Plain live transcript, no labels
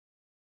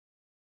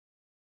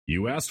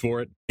You asked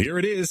for it. Here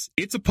it is.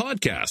 It's a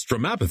podcast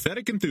from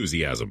Apathetic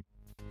Enthusiasm.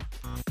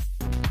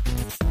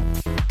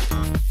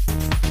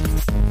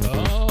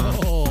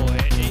 Oh,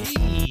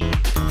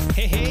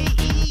 hey.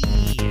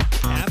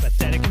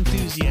 Apathetic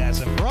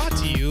Enthusiasm, brought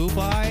to you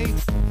by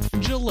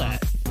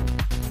Gillette.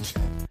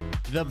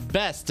 The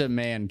best a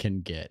man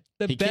can get.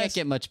 He can't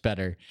get much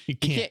better. He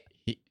can't.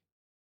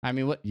 I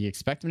mean, what, you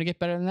expect him to get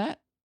better than that?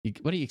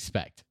 What do you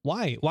expect?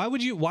 Why? Why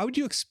would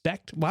you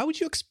expect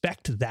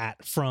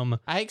that from a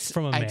man? I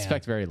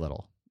expect very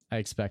little.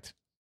 I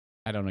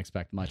don't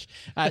expect much.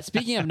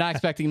 Speaking of not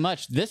expecting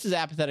much, this is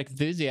Apathetic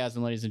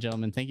Enthusiasm, ladies and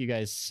gentlemen. Thank you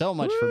guys so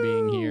much for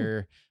being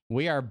here.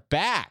 We are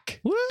back.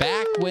 Woo!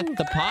 Back with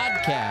the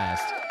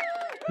podcast.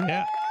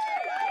 Yeah.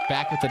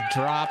 Back with the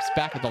drops,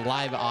 back with the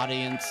live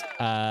audience,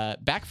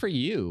 back for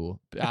you.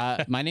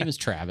 My name is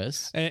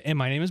Travis. And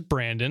my name is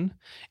Brandon.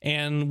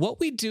 And what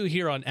we do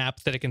here on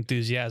Apathetic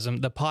Enthusiasm,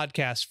 the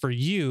podcast for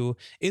you,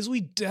 is we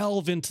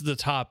delve into the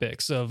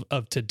topics of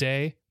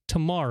today,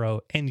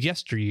 tomorrow, and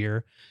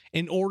yesteryear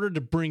in order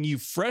to bring you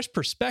fresh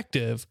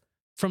perspective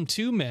from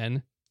two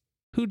men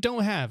who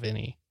don't have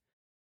any.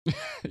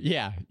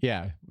 Yeah,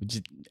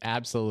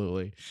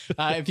 absolutely.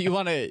 If you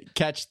want to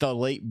catch the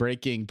late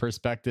breaking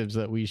perspectives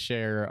that we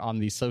share on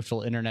the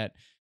social internet,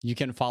 you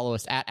can follow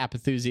us at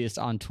Apathusiast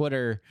on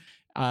Twitter,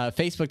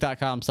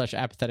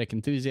 Facebook.com/Apathetic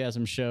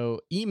Enthusiasm Show.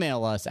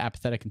 Email us,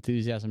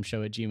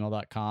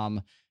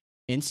 apatheticenthusiasmshow@gmail.com.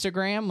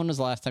 Instagram. When was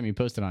the last time you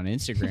posted on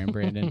Instagram,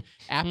 Brandon?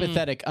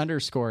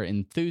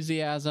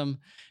 Apathetic_enthusiasm.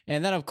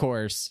 And then, of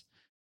course,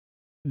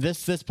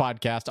 this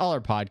podcast, all our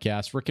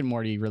podcasts, Rick and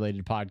Morty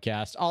related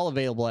podcasts, all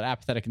available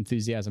at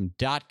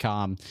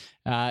apatheticenthusiasm.com.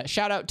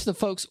 Shout out to the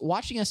folks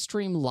watching us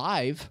stream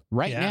live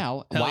right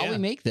now while we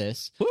make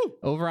this. Woo!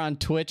 Over on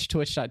Twitch,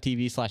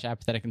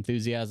 twitch.tv/apathetic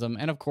enthusiasm,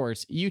 and of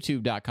course,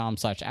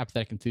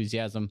 youtube.com/apathetic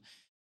enthusiasm.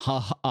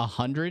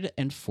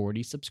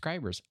 140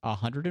 subscribers,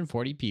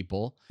 140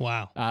 people.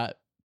 Wow.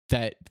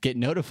 That get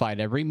notified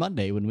every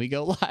Monday when we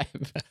go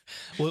live.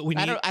 Well,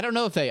 I don't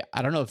know if they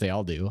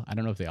all do. I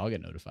don't know if they all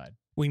get notified.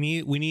 We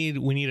need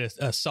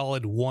a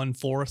solid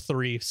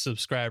 143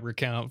 subscriber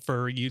count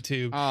for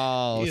YouTube.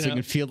 Oh, so you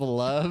can feel the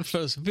love.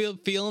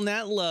 Feeling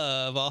that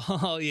love.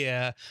 Oh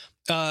yeah.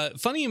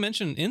 Funny you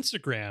mentioned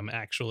Instagram.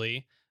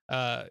 Actually,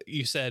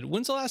 you said,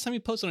 when's the last time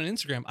you posted on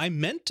Instagram? I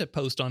meant to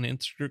post on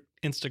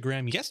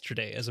Instagram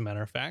yesterday, as a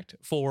matter of fact,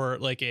 for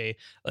like a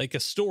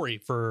story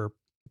for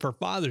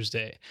Father's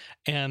Day,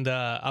 and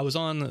I was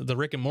on the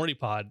Rick and Morty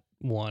pod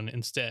one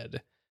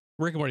instead.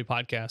 Rick and Morty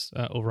podcast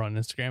over on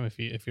Instagram if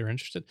you're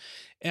interested.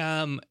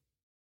 And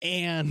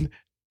I'm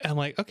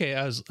like, okay,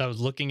 I was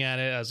looking at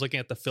it. I was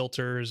looking at the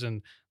filters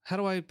and how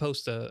do I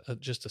post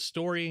just a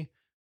story?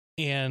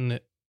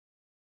 And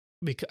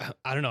because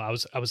I don't know, I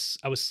was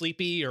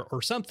sleepy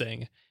or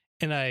something,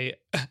 and I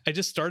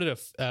just started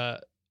a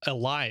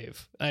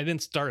live. I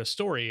didn't start a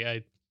story.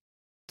 I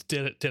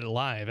did it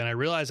live, and I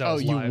realized I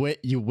was live.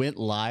 You went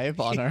live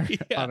on our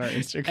on our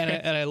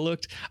Instagram, and I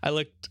looked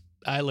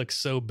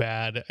so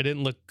bad. I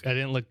didn't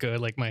look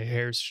good. Like, my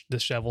hair's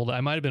disheveled.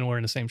 I might have been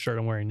wearing the same shirt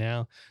I'm wearing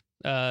now.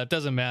 It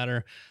doesn't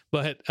matter.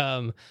 But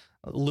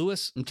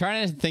Lewis, I'm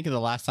trying to think of the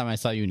last time I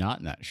saw you not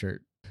in that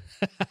shirt.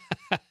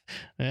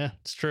 Yeah,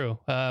 it's true.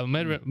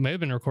 May have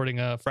been recording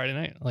Friday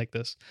night like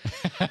this.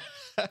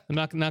 I'm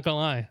not gonna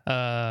lie.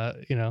 I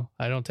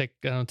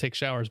don't take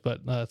showers,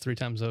 but three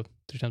times a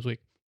week.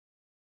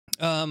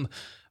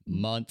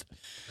 Month.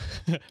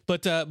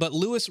 But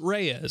Luis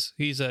Reyes,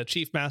 he's a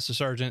Chief Master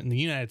Sergeant in the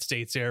United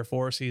States Air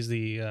Force. He's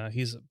a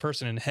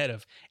person and head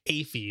of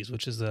AAFES,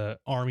 which is the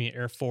Army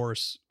Air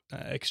Force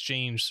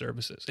Exchange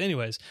Services.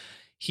 Anyways,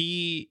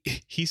 he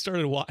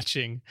started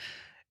watching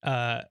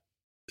the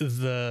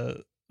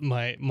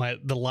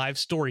live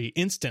story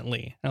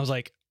instantly. And I was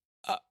like,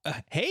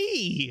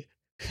 hey,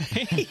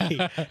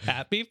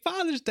 happy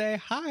Father's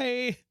Day.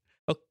 Hi.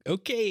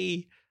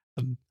 Okay.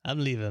 I'm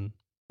leaving.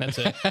 That's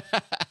it.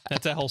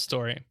 That's that whole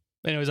story.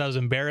 Anyways, I was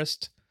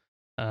embarrassed.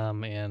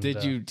 And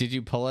did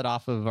you pull it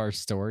off of our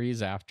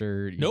stories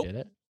after you did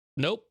it?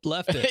 Nope,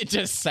 left it. It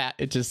just sat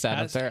up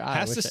there.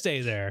 Has to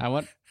stay there.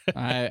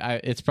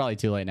 It's probably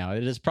too late now.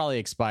 It is probably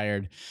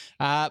expired.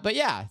 But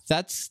yeah,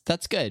 that's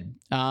good.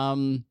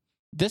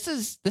 This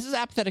is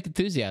Apathetic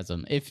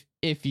Enthusiasm.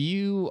 If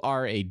you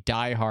are a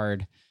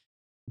diehard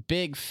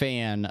big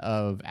fan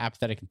of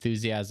Apathetic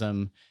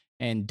Enthusiasm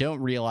and don't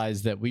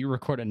realize that we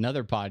record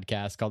another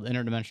podcast called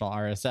Interdimensional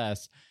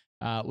RSS,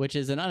 which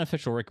is an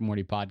unofficial Rick and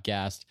Morty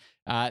podcast,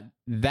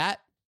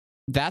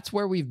 that's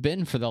where we've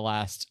been for the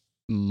last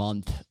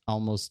month,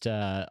 almost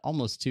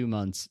 2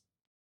 months,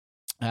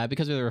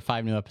 because there were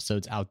 5 new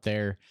episodes out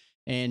there,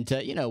 and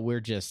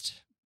we're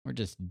just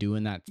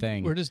doing that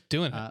thing. We're just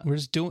doing it. We're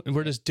just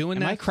doing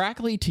Am that. I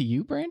crackly to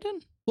you,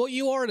 Brandon? Well,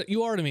 you are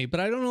to me, but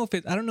I don't know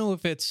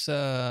if it's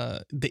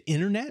the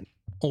internet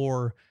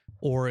or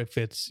if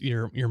it's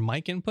your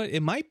mic input. It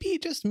might be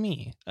just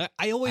me. I'm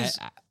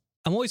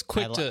always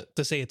quick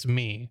to say it's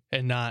me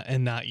and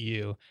not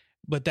you.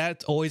 But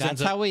that's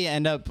how we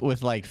end up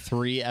with like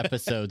 3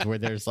 episodes where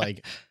there's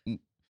like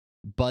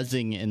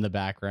buzzing in the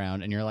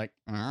background, and you're like,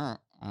 yeah,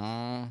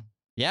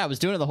 I was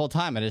doing it the whole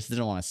time. I just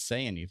didn't want to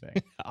say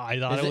anything. I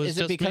thought it was is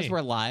just it because me.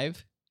 we're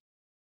live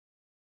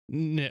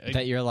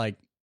that you're like,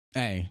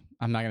 hey,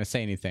 I'm not gonna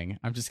say anything.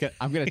 I'm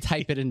gonna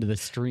type it into the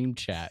stream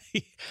chat.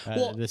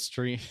 Well- The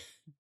stream.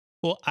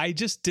 Well, I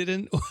just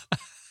didn't.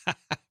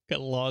 A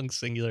long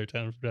singular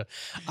tone for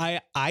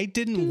that. I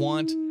didn't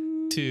want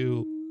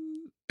to.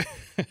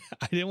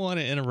 I didn't want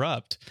to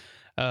interrupt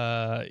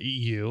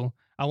you.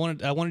 I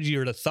wanted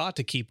your thought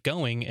to keep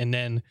going, and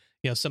then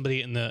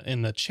somebody in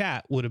the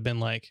chat would have been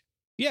like,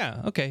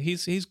 "Yeah, okay,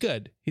 he's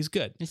good. He's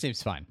good. He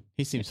seems fine.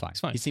 He seems fine. He's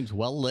fine. He seems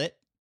well lit.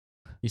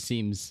 He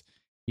seems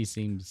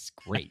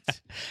great."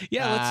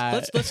 Yeah,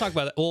 let's talk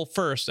about that. Well,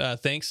 first,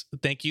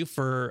 thank you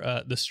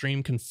for the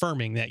stream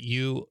confirming that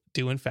you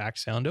do in fact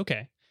sound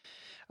okay.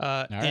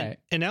 Right.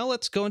 And now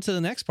let's go into the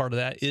next part of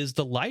that is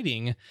the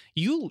lighting.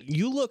 You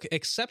look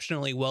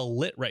exceptionally well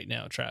lit right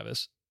now,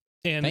 Travis.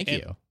 And Thank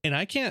you. And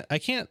I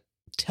can't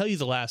tell you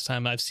the last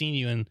time I've seen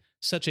you in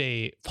such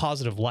a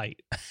positive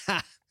light.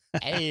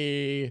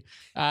 Hey,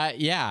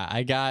 yeah,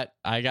 I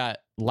got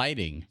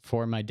lighting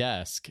for my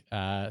desk.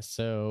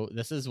 So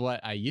this is what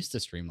I used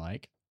to stream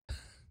like,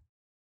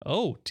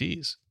 Oh,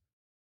 geez.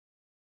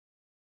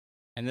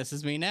 and this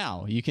is me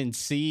now. You can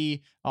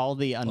see all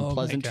the my God.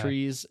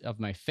 unpleasantries of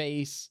my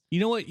face. You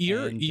know what?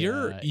 And,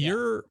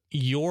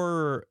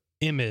 Your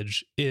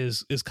image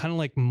is kind of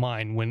like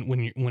mine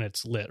when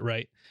it's lit,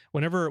 right?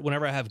 Whenever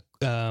I have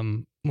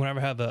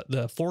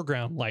the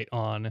foreground light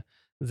on,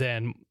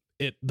 then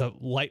the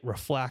light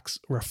reflects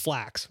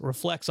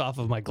off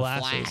of my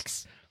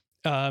glasses.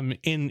 And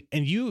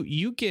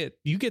you get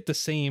the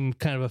same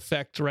kind of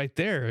effect right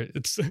there.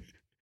 It's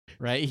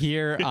Right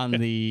here on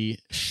the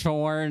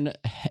shorn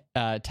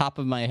top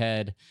of my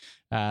head,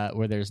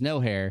 where there's no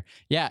hair.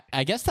 Yeah,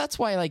 I guess that's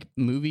why like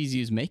movies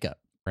use makeup,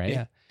 right?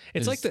 Yeah.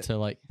 It's like to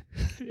like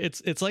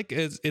it's like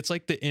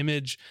the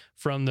image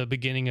from the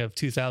beginning of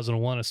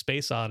 2001: A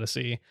Space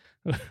Odyssey.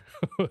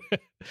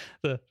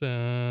 The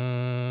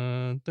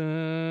dun,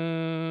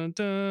 dun,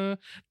 dun,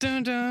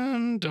 dun,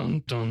 dun,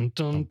 dun, dun,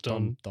 dun,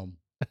 dun. dum.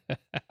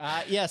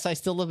 Yes, I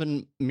still live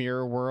in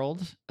Mirror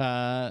World,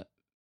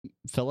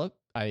 Philip.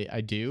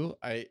 I do.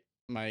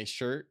 My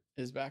shirt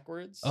is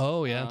backwards.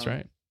 Oh yeah, that's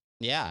right.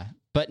 Yeah,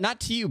 but not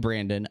to you,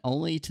 Brandon.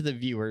 Only to the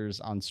viewers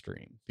on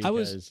stream.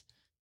 Because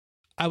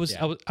I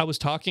was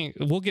talking.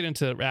 We'll get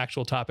into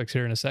actual topics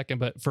here in a second,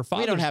 but for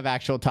Father's we don't have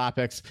actual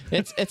topics.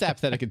 It's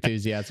apathetic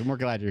enthusiasm. We're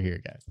glad you're here,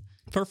 guys.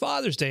 For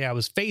Father's Day, I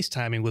was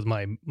FaceTiming with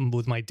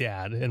my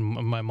dad, and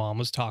my mom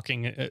was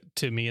talking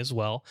to me as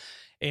well,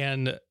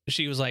 and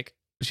she was like,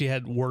 she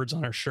had words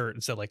on her shirt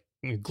and said like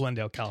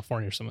Glendale,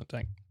 California, or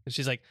something. And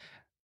she's like,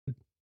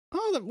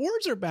 "Oh, the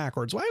words are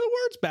backwards. Why are the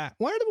words back?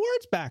 Why are the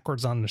words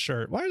backwards on the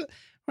shirt? Why?"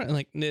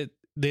 Like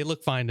they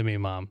look fine to me,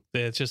 Mom.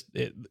 It's just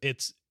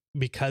it's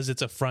because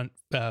it's a front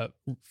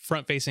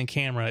facing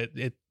camera.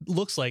 It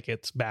looks like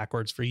it's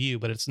backwards for you,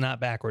 but it's not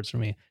backwards for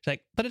me. It's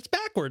like, but it's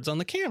backwards on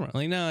the camera.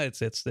 Like, no,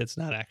 it's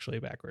not actually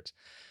backwards.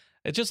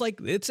 It's just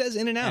like it says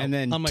in and out. And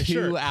then on my 2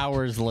 shirt.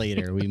 hours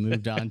later, we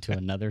moved on to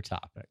another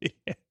topic.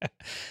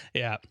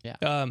 Yeah.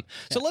 Yeah.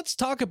 So let's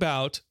talk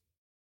about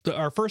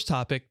our first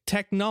topic: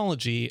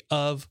 technology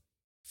of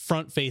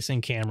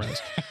front-facing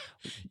cameras.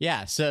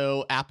 Yeah.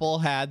 So Apple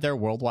had their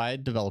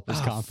Worldwide Developers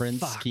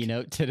Conference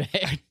keynote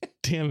today.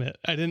 Damn it!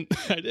 I didn't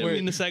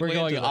mean to segue. We're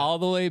going into that. all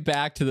the way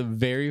back to the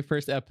very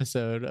first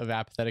episode of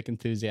Apathetic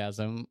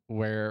Enthusiasm,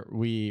 where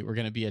we were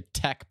going to be a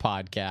tech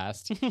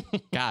podcast.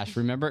 Gosh,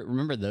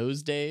 remember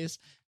those days?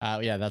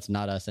 Yeah, that's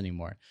not us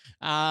anymore.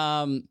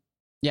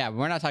 Yeah,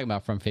 we're not talking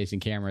about front-facing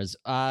cameras.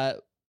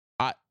 The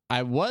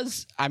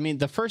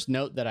first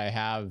note that I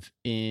have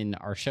in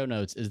our show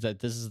notes is that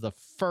this is the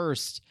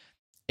first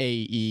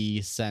AE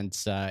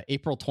since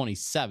April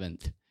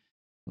 27th.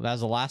 That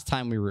was the last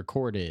time we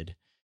recorded.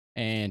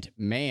 And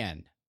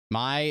man,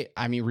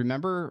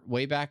 remember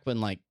way back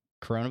when like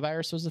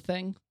coronavirus was a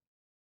thing?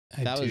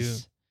 I do.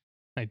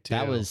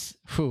 That was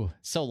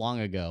so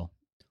long ago.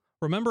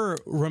 Remember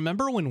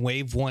when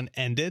Wave 1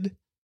 ended?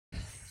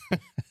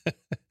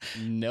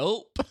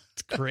 Nope.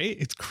 It's great.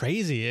 It's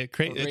crazy.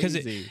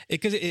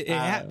 Because it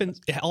happened.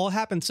 It all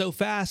happened so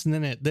fast, and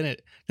then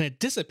it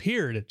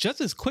disappeared just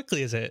as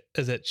quickly as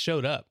it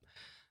showed up.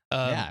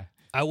 Yeah.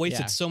 I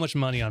wasted so much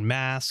money on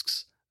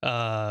masks.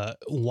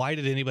 Why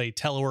did anybody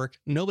telework?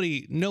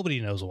 Nobody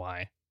knows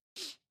why.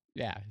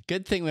 Yeah.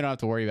 Good thing we don't have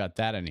to worry about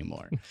that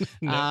anymore.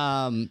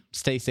 No.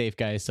 Stay safe,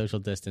 guys. Social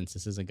distance.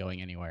 This isn't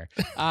going anywhere.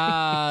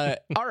 All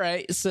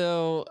right.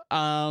 So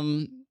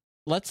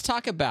let's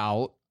talk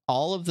about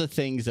all of the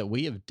things that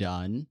we have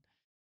done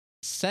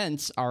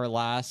since our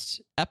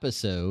last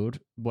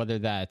episode, whether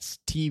that's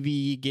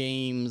TV,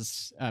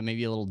 games,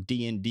 maybe a little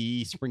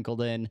D&D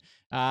sprinkled in.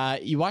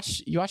 You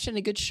watched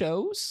any good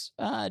shows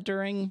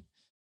during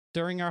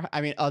our,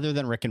 other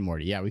than Rick and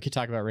Morty? Yeah, we could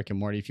talk about Rick and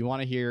Morty. If you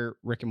want to hear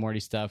Rick and Morty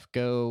stuff,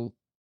 go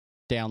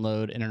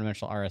download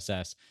Interdimensional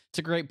RSS. It's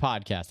a great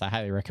podcast. I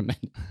highly recommend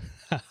it.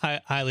 I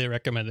highly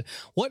recommend it.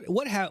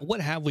 What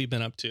have we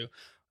been up to?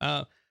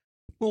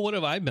 Well, what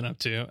have I been up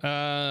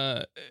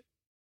to?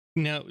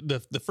 Now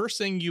the first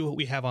thing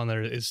we have on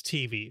there is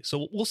TV,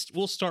 so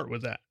we'll start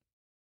with that.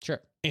 Sure.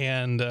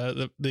 And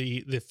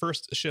the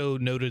first show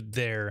noted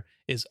there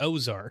is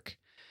Ozark.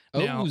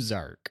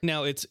 Ozark.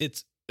 Now it's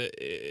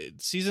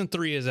season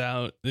 3 is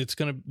out. There's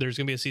gonna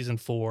be a season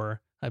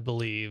 4, I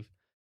believe.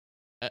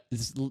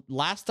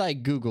 Last I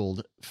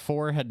Googled,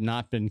 4 had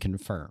not been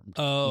confirmed.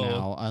 Oh,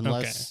 now,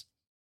 unless,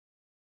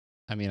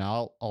 I mean,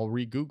 I'll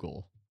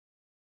re-Google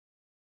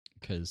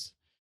because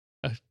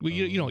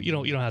you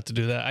don't have to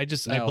do that.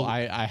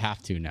 I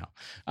have to now.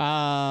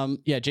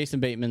 Yeah, Jason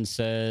Bateman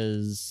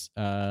says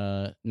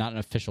not an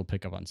official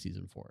pickup on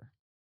season 4.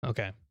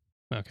 Okay.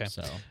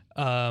 So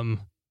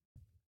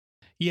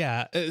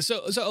yeah.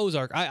 So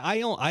Ozark.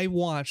 I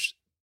watched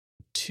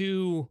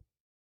 2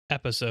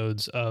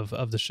 episodes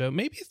of the show,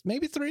 maybe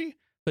 3,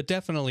 but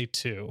definitely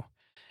 2,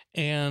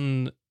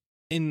 and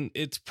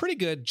it's pretty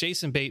good.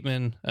 Jason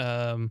Bateman,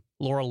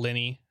 Laura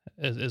Linney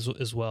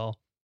as well.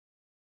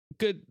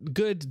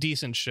 Good,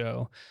 decent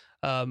show.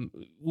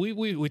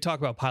 We talk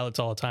about pilots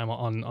all the time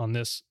on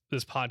this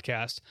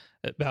podcast,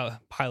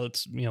 about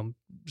pilots,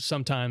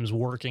 sometimes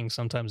working,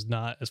 sometimes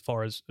not, as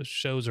far as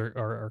shows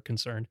are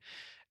concerned.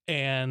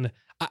 And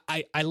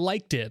I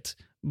liked it,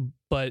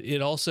 but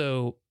it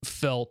also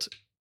felt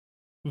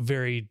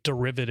very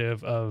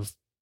derivative of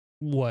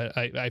what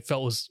I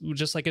felt was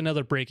just like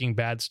another Breaking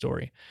Bad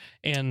story.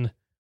 And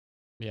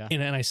yeah,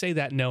 and I say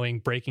that knowing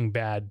Breaking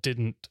Bad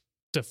didn't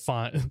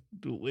define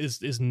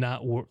is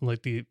not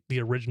like the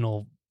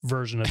original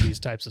version of these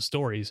types of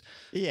stories.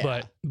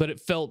 Yeah, but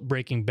it felt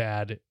Breaking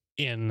Bad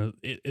in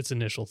its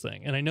initial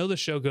thing. And I know the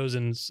show goes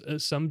in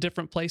some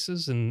different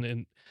places,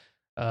 and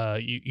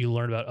you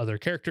learn about other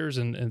characters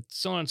and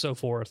so on and so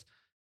forth,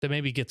 that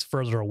maybe gets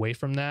further away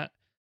from that.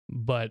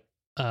 But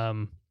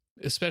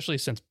especially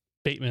since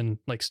Bateman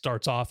like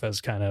starts off as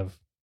kind of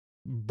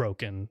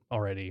broken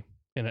already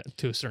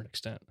to a certain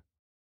extent.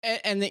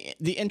 And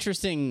the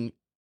interesting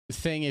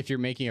thing, if you're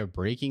making a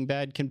Breaking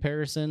Bad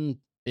comparison,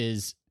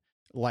 is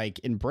like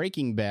in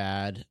Breaking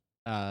Bad,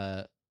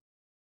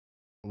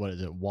 what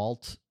is it,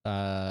 Walt?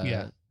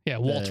 Walter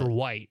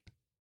White.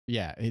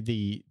 Yeah,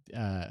 the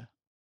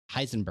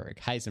Heisenberg.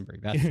 That's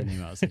the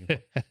name I was thinking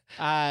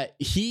of.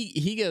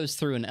 He goes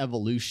through an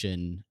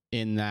evolution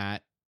in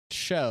that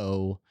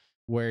show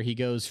where he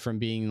goes from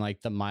being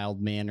like the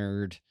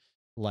mild-mannered,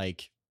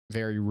 like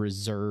very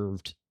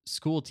reserved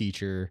school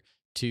teacher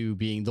to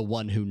being the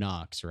one who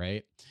knocks,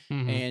 right?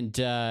 Mm-hmm. And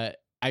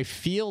I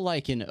feel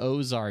like in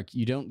Ozark,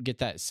 you don't get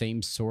that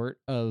same sort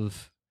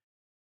of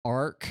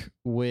arc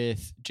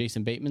with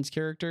Jason Bateman's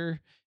character.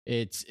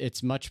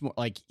 It's much more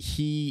like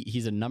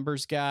he's a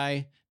numbers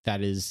guy.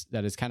 That is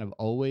kind of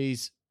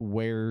always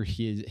where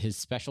his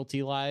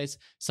specialty lies.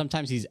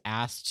 Sometimes he's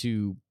asked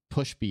to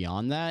push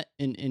beyond that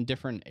in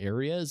different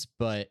areas,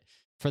 but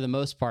for the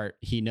most part,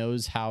 he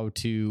knows how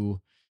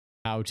to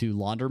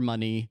launder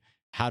money,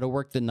 how to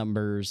work the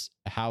numbers,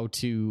 how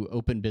to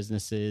open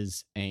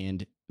businesses,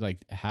 and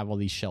like have all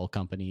these shell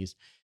companies.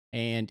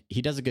 And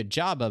he does a good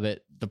job of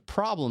it. The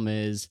problem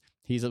is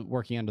he's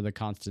working under the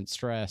constant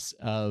stress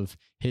of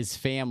his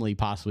family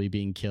possibly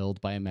being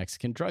killed by a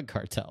Mexican drug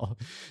cartel.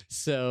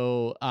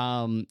 So,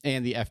 and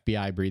the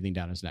FBI breathing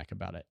down his neck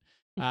about it.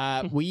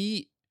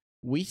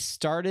 We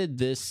started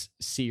this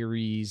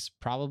series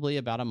probably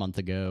about a month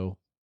ago.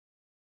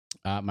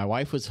 My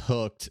wife was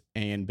hooked,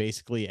 and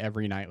basically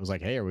every night was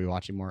like, hey, are we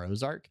watching more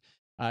Ozark?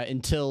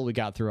 Until we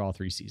got through all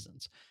 3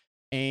 seasons.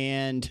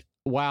 And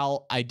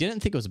while I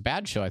didn't think it was a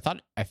bad show, I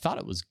thought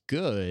it was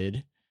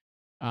good.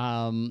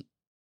 There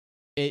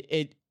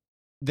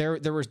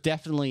was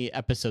definitely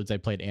episodes I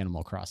played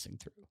Animal Crossing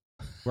through,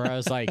 where I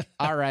was like,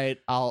 all right,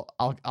 I'll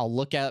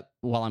look at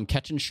while I'm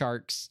catching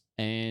sharks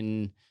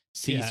and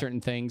see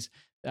certain things.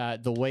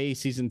 The way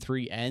season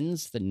 3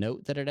 ends, the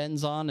note that it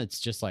ends on, it's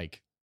just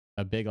like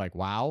a big like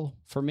wow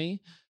for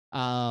me.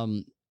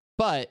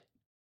 But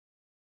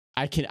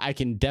I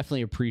can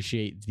definitely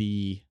appreciate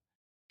the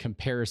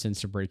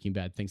comparisons to Breaking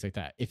Bad, things like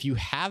that. If you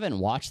haven't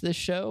watched this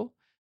show,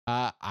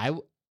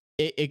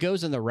 it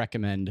goes in the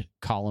recommend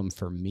column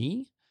for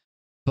me.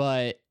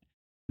 But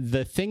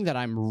the thing that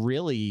I'm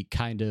really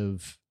kind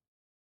of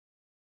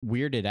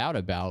weirded out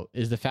about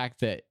is the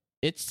fact that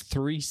it's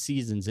 3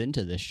 seasons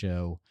into this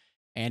show,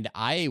 and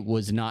I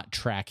was not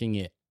tracking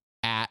it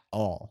at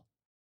all.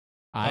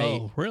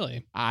 Oh,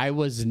 really? I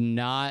was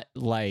not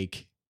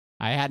like,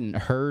 I hadn't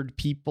heard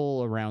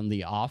people around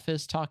the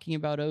office talking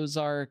about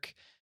Ozark.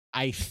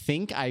 I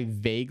think I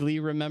vaguely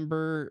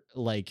remember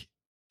like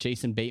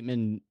Jason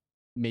Bateman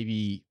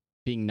maybe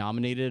being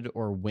nominated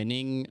or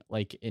winning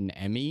like an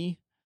Emmy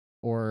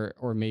or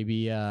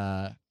maybe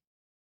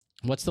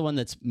what's the one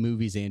that's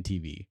movies and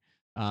TV?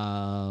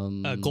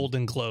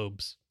 Golden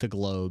Globes. The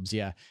Globes,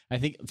 yeah. I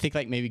think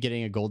like maybe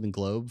getting a Golden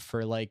Globe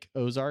for like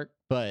Ozark,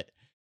 but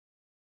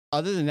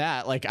other than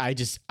that, like I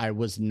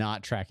was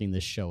not tracking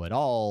this show at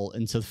all.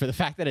 And so for the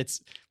fact that it's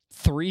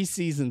 3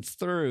 seasons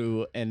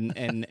through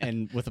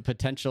and with a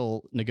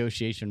potential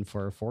negotiation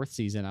for a 4th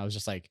season, I was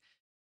just like,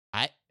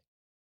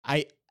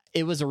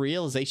 it was a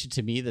realization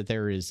to me that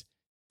there is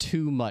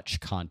too much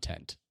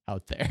content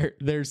out there.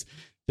 There's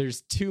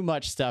too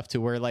much stuff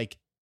to where like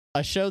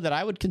a show that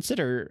I would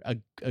consider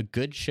a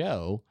good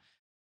show,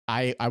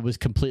 I was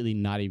completely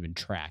not even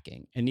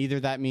tracking. And either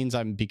that means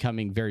I'm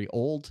becoming very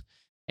old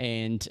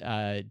and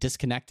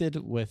disconnected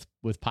with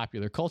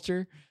popular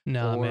culture,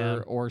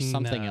 or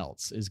something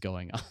else is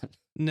going on.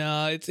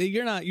 No,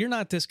 you're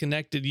not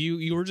disconnected.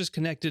 You were just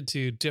connected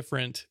to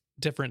different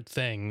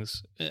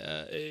things.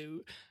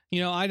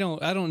 I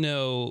don't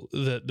know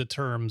the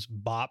terms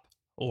bop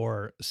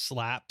or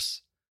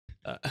slaps.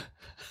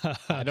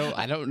 I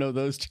don't know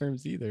those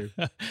terms either.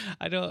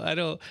 I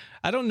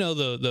don't know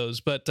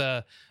those, but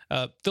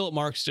Philip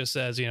Marks just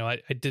says,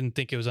 I didn't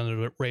think it was under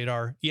the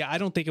radar. Yeah, I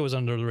don't think it was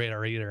under the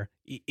radar either.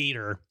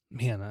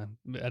 Man,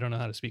 I don't know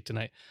how to speak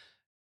tonight.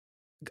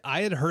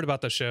 I had heard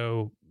about the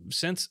show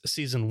since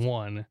season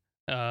 1,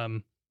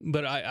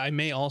 but I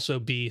may also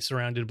be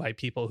surrounded by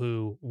people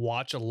who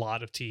watch a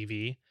lot of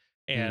TV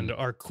and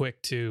are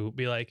quick to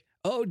be like,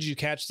 "Oh, did you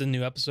catch the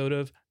new episode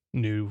of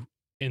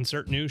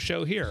insert new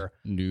show here,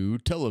 new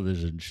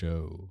television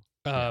show?"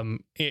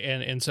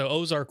 And so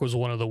Ozark was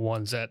one of the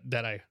ones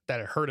that I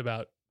heard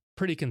about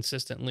pretty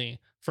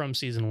consistently from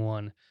season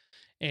 1,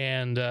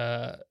 and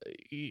I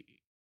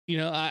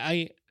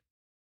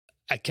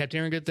kept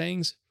hearing good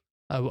things.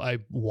 I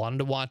wanted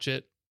to watch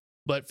it,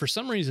 but for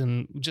some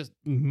reason, just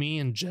me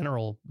in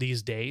general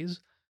these days,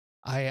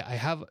 I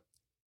have,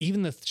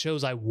 even the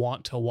shows I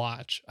want to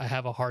watch, I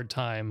have a hard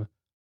time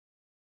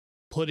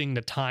putting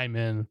the time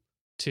in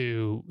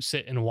to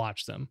sit and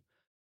watch them.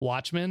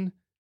 Watchmen,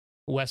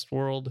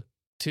 Westworld,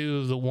 2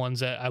 of the ones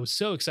that I was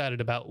so excited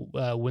about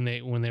when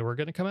they were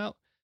going to come out,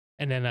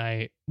 and then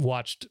I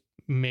watched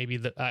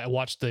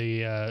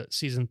the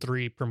season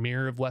 3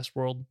 premiere of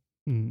Westworld.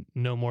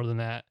 No more than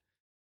that.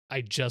 I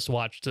just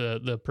watched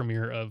the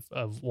premiere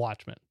of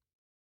Watchmen,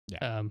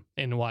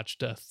 and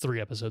watched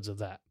 3 episodes of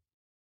that.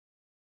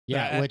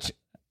 Yeah, which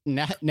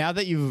now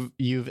that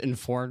you've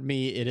informed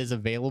me, it is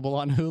available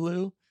on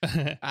Hulu.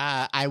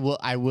 I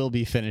will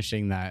be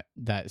finishing that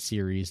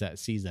series, that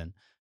season,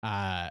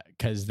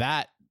 because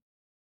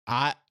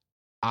I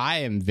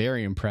am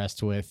very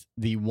impressed with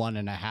the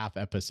 1.5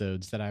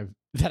 episodes that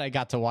I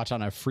got to watch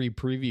on a free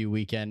preview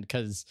weekend,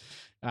 because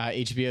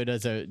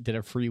HBO did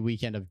a free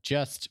weekend of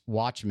just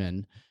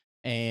Watchmen.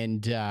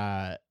 And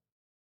I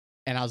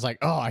was like,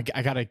 oh, I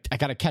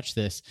gotta catch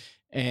this.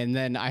 And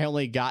then I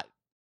only got,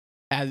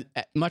 as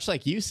much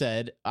like you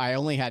said, I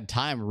only had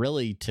time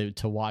really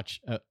to watch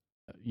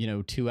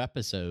 2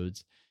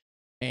 episodes.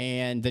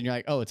 And then you're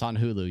like, oh, it's on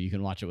Hulu, you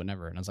can watch it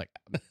whenever. And I was like,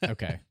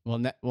 okay,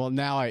 well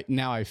now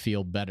I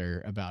feel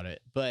better about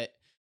it. But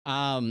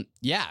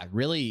yeah,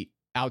 really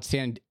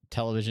outstanding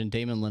television.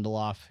 Damon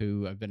Lindelof,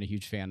 who I've been a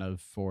huge fan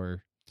of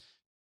for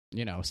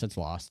since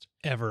Lost,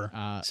 ever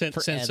since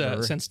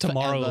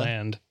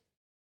Tomorrowland.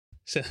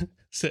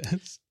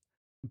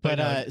 But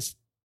that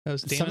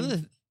was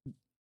Damon.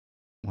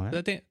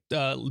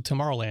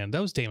 Tomorrowland.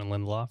 That was Damon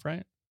Lindelof,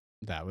 right?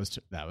 That was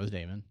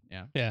Damon.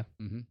 Yeah.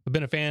 Mm-hmm. I've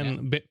been a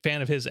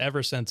fan of his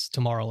ever since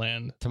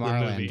Tomorrowland.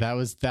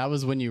 That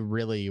was when you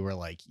really were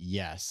like,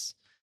 yes,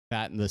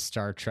 that and the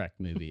Star Trek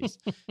movies.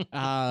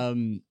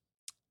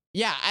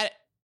 Yeah.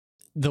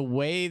 The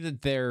way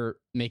that they're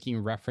making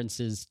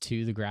references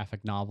to the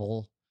graphic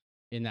novel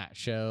in that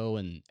show,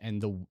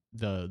 and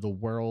the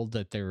world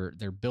that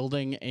they're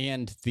building,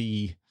 and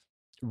the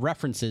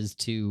references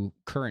to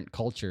current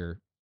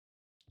culture,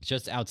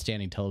 just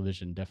outstanding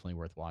television. Definitely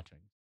worth watching.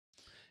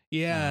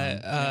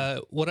 Yeah.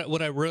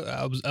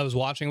 I was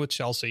watching with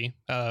Chelsea,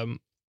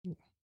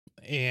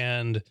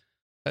 and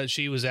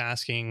she was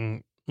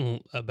asking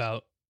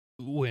about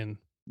like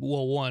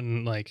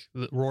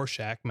the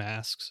Rorschach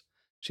masks.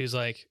 She's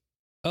like,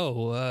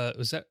 oh,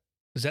 was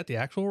that the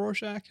actual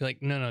Rorschach? You're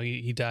like, no,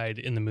 he died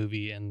in the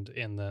movie and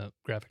in the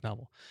graphic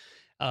novel.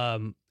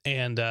 And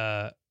then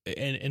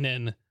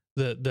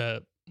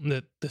the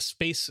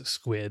space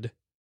squid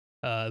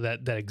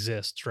that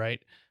exists,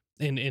 right?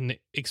 And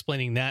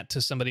explaining that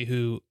to somebody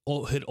who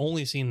had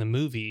only seen the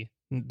movie,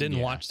 didn't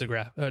watch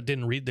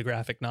didn't read the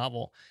graphic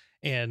novel,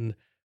 and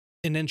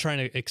then trying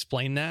to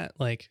explain that,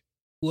 like,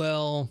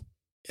 well,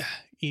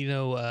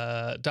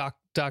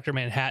 Dr.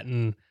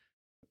 Manhattan,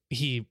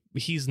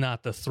 he's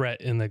not the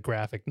threat in the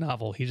graphic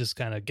novel. He just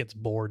kind of gets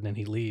bored and then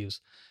he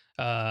leaves.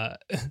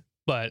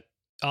 But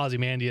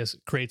Ozymandias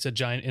creates a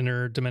giant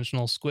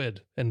interdimensional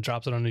squid and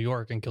drops it on New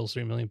York and kills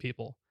 3 million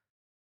people.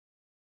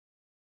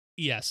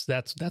 Yes,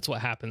 that's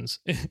what happens.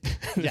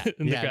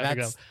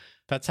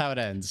 That's how it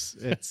ends.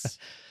 It's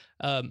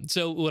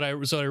so what I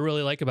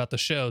really like about the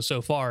show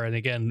so far, and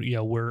again,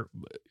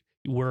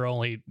 we're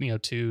only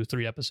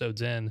 2-3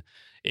 episodes in,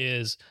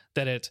 is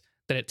that it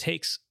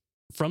takes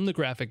from the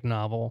graphic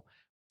novel,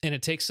 and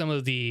it takes some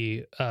of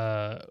the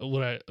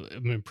what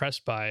I'm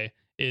impressed by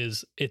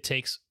is it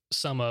takes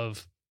some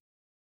of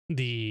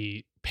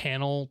the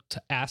panel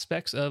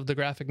aspects of the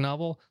graphic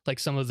novel, like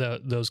some of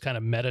those kind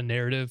of meta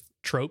narrative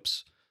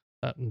tropes.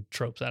 I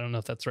don't know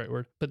if that's the right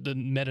word, but the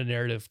meta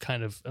narrative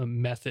kind of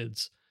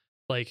methods,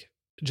 like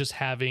just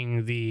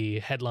having the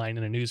headline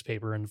in a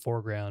newspaper in the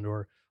foreground,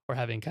 or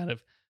having kind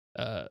of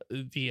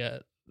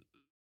the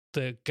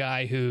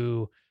guy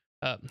who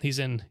he's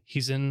in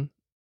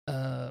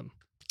The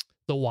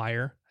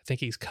Wire. I think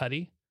he's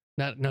Cuddy.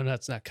 No,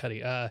 that's not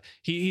Cuddy.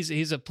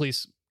 He's a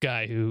police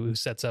guy who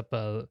sets up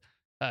a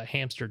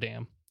hamster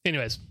dam.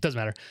 Anyways, doesn't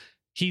matter.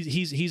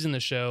 He's in the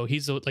show.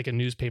 He's like a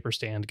newspaper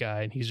stand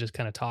guy, and he's just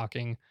kind of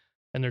talking,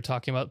 and they're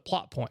talking about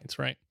plot points,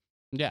 right?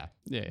 Yeah.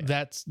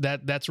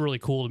 That's really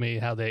cool to me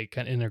how they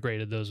kind of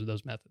integrated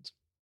those methods.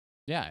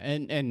 Yeah,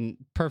 and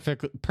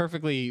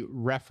perfectly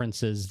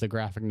references the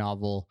graphic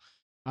novel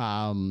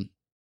in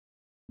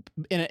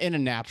a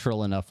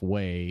natural enough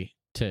way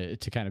to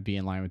kind of be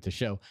in line with the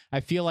show.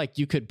 I feel like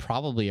you could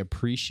probably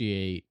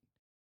appreciate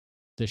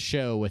the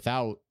show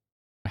without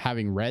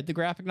having read the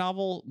graphic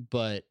novel,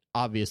 but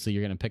obviously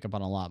you're going to pick up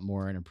on a lot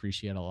more and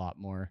appreciate a lot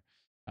more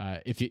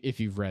if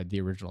you've read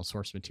the original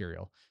source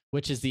material,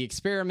 which is the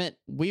experiment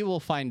we will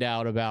find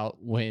out about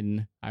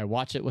when I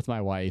watch it with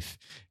my wife,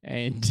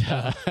 and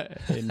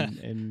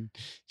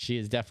she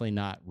has definitely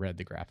not read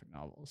the graphic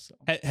novel. So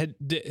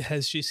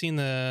has she seen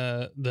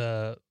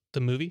the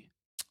movie?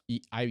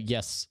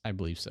 Yes, I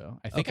believe so.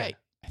 I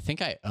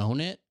think I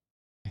own it.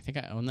 I think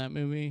I own that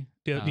movie.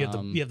 You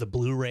have the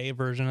Blu-ray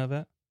version of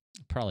it?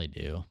 Probably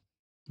do.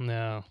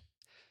 No.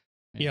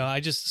 Yeah. I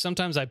just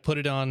sometimes I put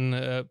it in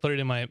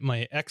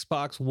my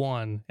Xbox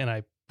One, and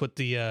I put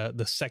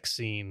the sex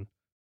scene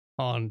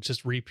on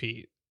just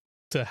repeat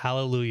to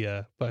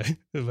Hallelujah by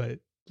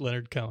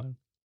Leonard Cohen.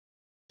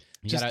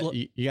 You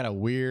got a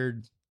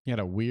weird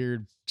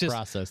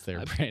process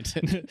there,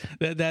 Brandon.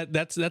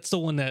 that's the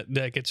one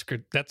that gets,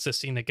 that's the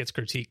scene that gets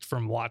critiqued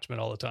from Watchmen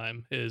all the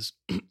time. Is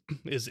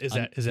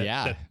that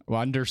yeah?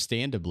 Well,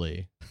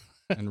 understandably,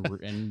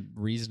 and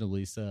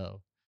reasonably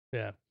so.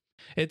 Yeah,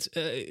 it's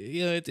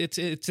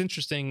it's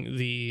interesting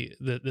the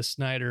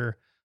Snyder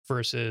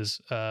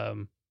versus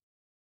I'm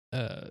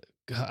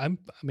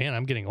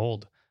getting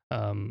old.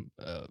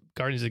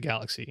 Guardians of the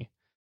Galaxy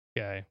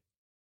guy.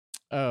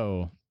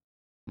 Oh,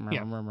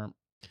 yeah.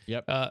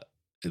 Yep.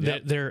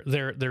 Yep.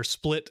 They're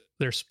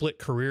split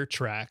career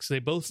tracks.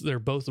 They're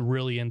both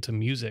really into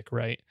music,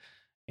 right?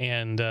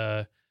 And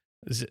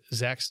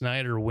Zack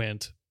Snyder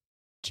went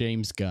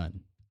James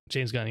Gunn.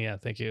 Yeah,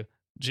 thank you.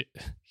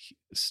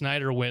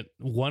 Snyder went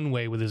one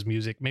way with his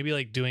music, maybe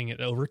like doing it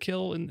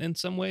overkill in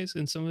some ways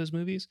in some of his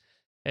movies,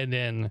 and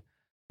then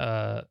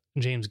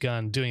James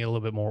Gunn doing it a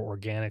little bit more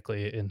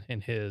organically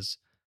in his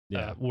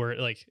where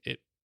like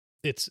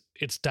it's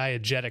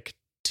diegetic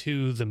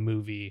to the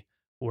movie,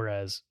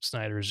 whereas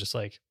Snyder is just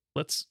like,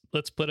 let's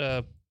put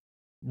a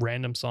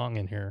random song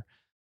in here.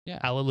 Yeah.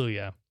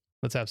 Hallelujah.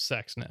 Let's have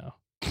sex now.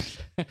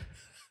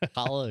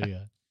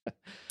 Hallelujah.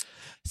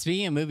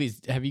 Speaking of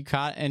movies, have you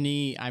caught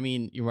any? I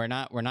mean, we're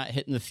not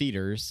hitting the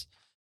theaters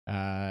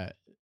in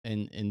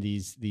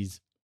these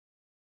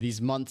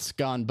months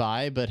gone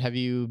by, but have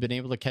you been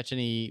able to catch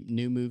any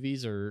new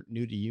movies or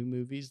new to you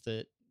movies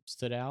that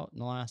stood out in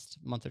the last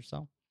month or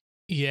so?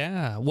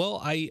 Yeah.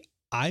 Well, I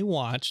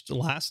watched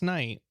last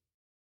night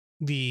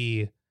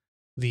the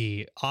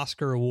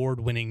Oscar award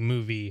winning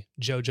movie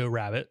Jojo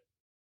Rabbit,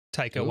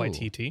 Taika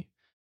Waititi.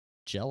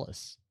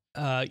 Jealous.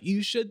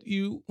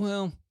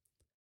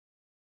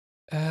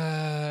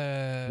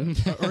 Around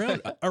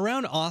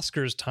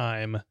Oscars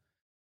time,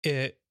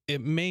 it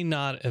may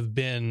not have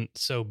been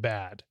so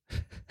bad.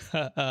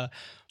 Okay.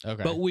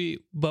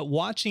 But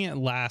watching it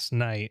last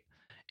night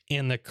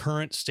in the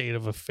current state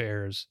of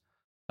affairs,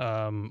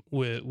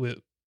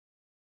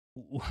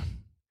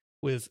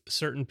 with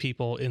certain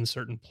people in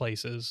certain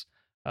places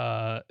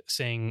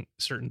saying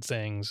certain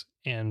things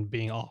and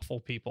being awful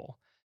people.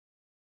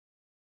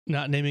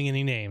 Not naming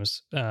any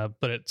names, but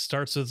it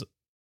starts with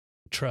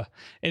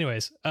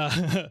Anyways,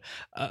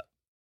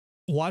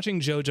 watching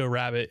Jojo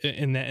Rabbit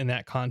in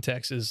that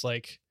context is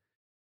like,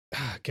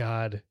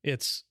 God,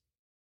 it's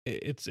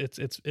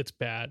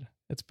bad.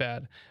 It's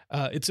bad.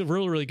 It's a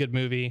really, really good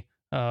movie.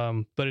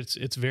 But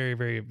it's very,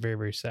 very, very,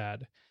 very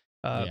sad.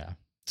 Yeah.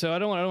 So I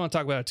don't want to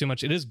talk about it too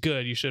much. It is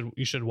good. You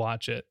should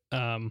watch it.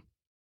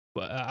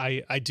 But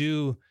I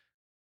do.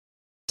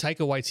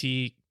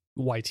 Taika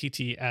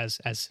Waititi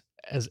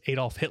as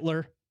Adolf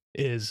Hitler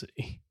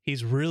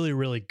he's really,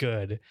 really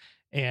good.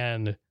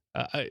 And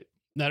I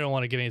don't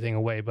want to give anything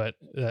away, but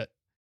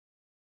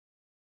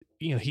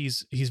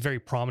he's very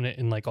prominent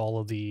in like all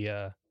of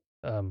the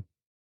the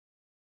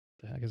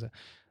heck is that?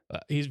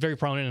 He's very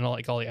prominent in all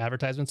the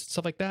advertisements and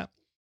stuff like that.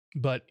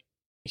 But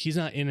he's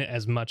not in it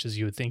as much as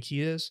you would think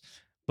he is.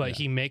 But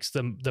he makes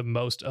the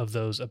most of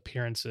those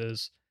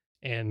appearances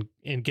and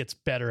gets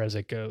better as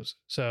it goes.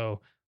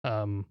 So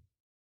some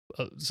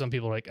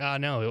people are like,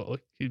 no,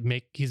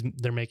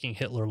 they're making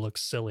Hitler look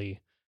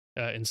silly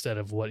instead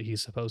of what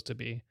he's supposed to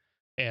be,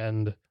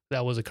 and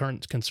that was a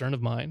current concern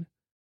of mine.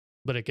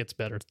 But it gets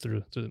better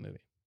through the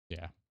movie.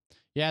 Yeah.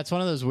 It's one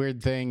of those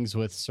weird things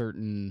with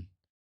certain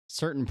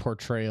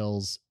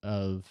portrayals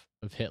of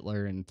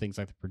Hitler and things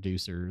like the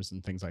producers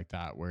and things like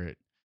that, where it,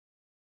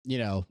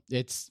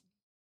 it's,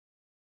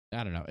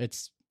 I don't know,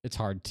 it's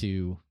hard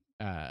to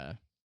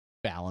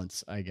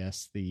balance, I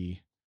guess, the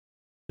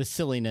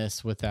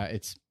silliness with that.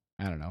 It's,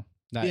 I don't know.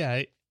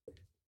 Yeah.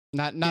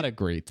 Not a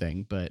great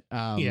thing, but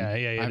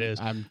it is.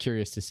 I'm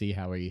curious to see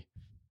how he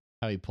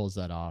pulls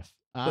that off.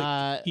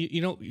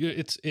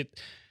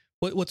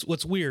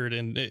 What's weird,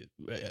 and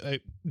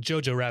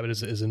Jojo Rabbit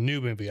is a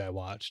new movie I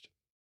watched,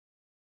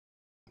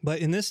 but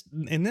in this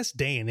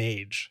day and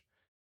age,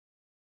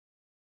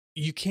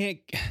 you can't.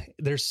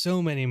 There's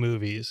so many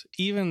movies,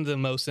 even the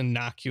most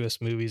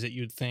innocuous movies that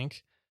you'd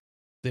think.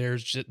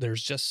 There's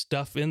just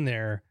stuff in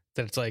there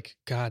that it's like,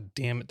 God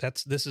damn it,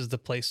 this is the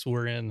place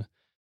we're in.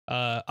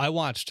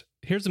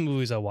 Here's the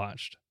movies I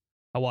watched.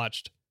 I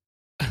watched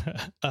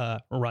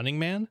Running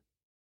Man.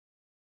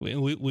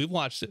 We've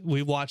watched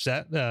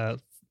that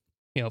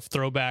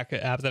throwback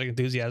Apathetic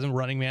Enthusiasm.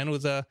 Running Man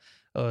with a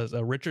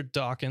Richard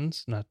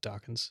Dawkins, not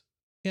Dawkins.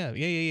 Yeah.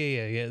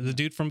 The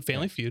dude from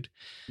Family Feud.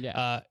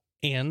 Yeah.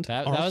 And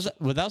that was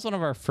one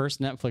of our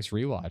first Netflix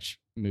rewatch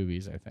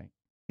movies, I think.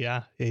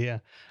 Yeah.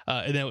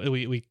 And then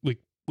we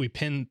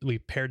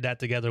paired that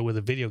together with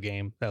a video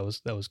game that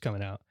was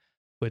coming out,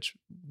 which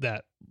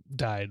that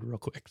died real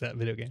quick, that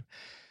video game.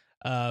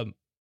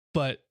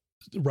 But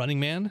Running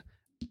Man,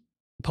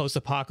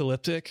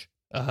 post-apocalyptic,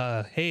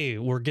 hey,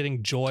 we're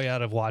getting joy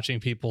out of watching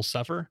people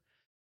suffer.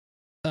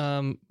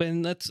 And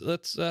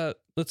let's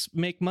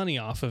make money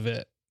off of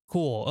it.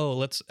 Cool. Oh,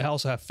 let's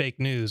also have fake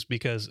news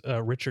because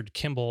Richard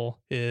Kimball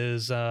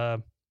is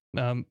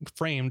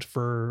framed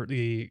for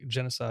the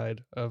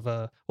genocide of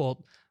the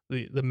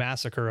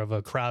massacre of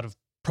a crowd of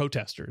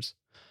protesters.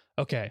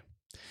 Okay.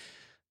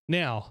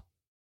 Now,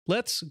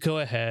 let's go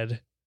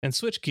ahead and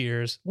switch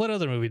gears. What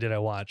other movie did I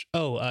watch?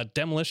 Oh,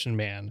 Demolition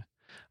Man.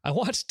 I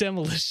watched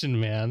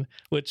Demolition Man,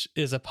 which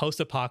is a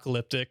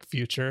post-apocalyptic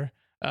future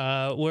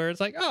where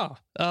it's like,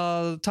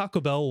 Taco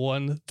Bell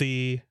won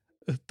the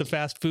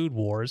fast food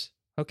wars.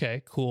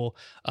 Okay, cool.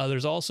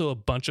 There's also a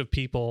bunch of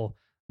people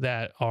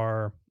that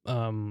are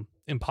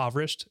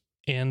impoverished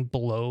and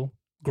below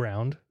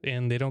ground,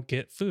 and they don't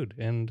get food.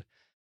 And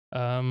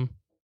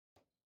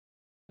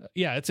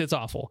it's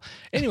awful.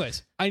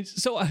 Anyways, I'm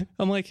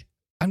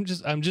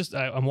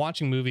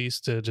watching movies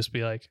to just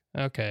be like,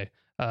 okay,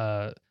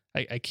 I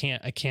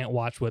can't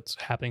watch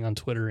what's happening on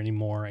Twitter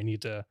anymore. I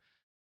need to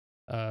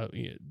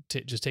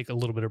just take a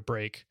little bit of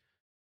break.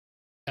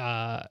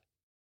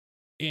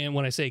 And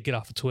when I say get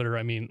off of Twitter,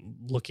 I mean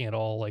looking at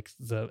all like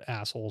the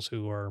assholes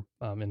who are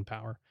in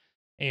power.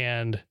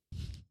 And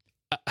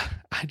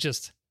I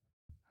just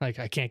like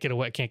I can't get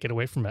away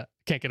from it.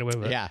 Can't get away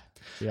with it.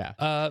 Yeah.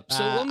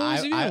 So what movies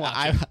have you been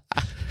watching?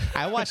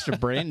 I watched a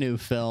brand new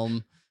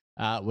film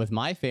with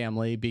my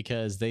family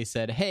because they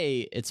said,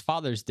 "Hey, it's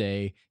Father's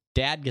Day.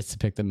 Dad gets to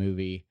pick the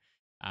movie."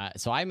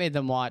 So I made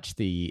them watch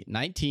the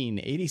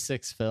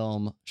 1986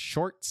 film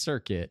Short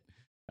Circuit.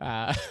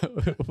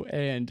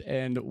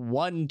 And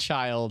one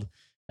child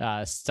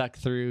stuck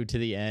through to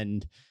the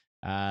end.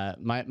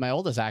 My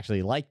oldest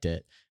actually liked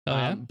it.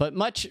 But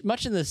much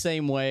in the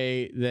same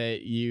way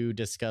that you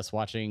discuss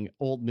watching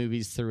old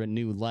movies through a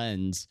new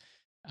lens.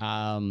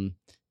 Was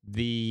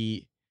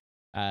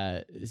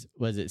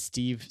it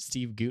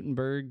Steve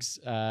Guttenberg's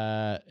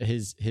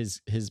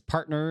his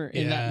partner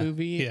in that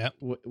movie? Yeah.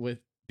 With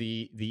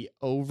the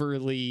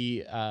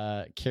overly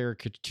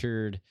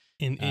caricatured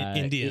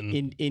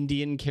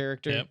Indian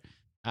character,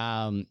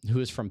 who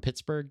is from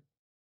Pittsburgh,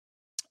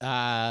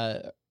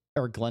 or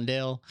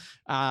Glendale.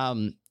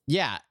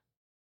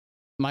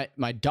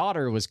 My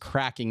daughter was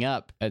cracking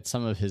up at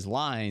some of his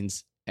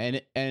lines,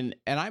 and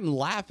I'm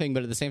laughing,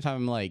 but at the same time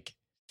I'm like,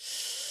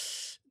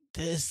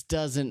 this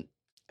doesn't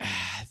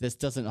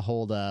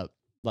hold up.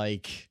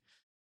 Like,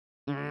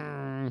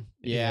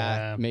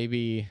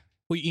 maybe.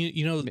 Well,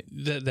 you know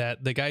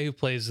that the guy who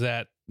plays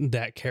that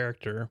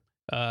character,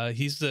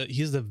 he's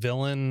the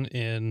villain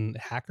in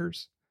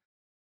Hackers.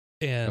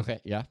 And okay,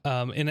 yeah.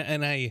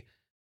 And I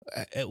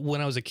when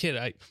I was a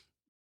kid,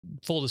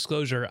 full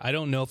disclosure, I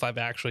don't know if I've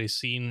actually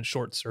seen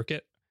Short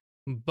Circuit,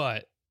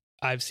 but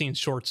I've seen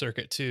Short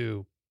Circuit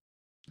 2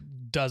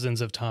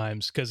 dozens of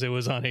times because it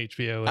was on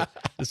HBO.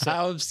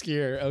 How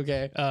obscure.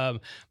 Okay.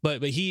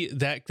 But he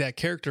that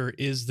character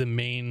is the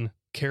main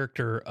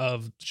character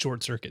of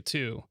Short Circuit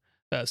 2.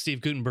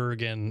 Steve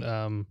Guttenberg and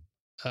the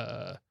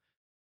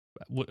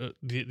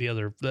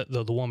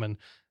woman,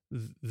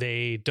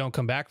 they don't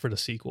come back for the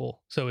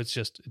sequel. So it's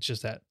just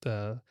that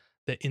the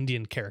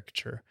Indian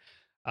caricature.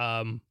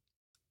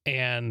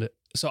 And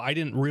so I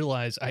didn't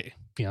realize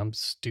I'm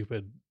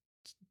stupid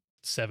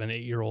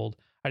 7-8-year-old.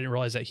 I didn't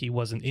realize that he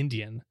wasn't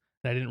Indian.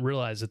 And I didn't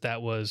realize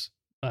that was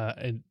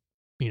an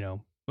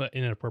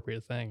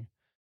inappropriate thing.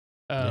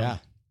 Yeah.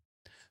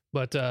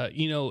 But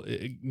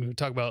we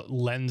talk about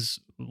lens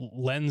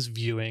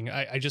viewing.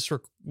 I just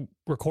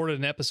recorded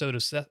an episode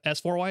of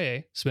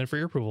S4YA, submit for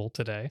your approval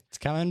today. It's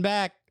coming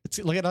back.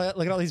 Look at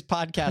all these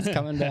podcasts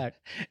coming back.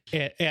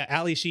 Yeah,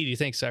 Ali Sheedy,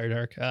 thanks, Sorry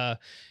Dark. But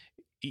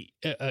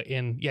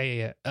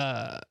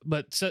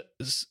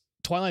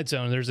Twilight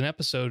Zone, there's an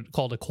episode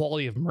called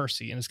Equality of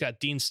Mercy, and it's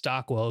got Dean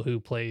Stockwell who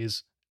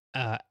plays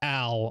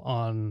Al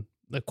on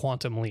The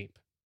Quantum Leap.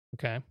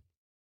 Okay.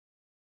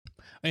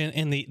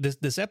 And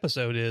this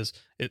episode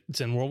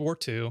it's in World War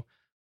II.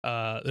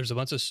 There's a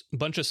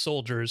bunch of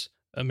soldiers,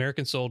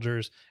 American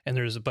soldiers, and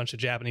there's a bunch of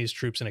Japanese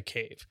troops in a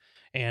cave.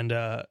 And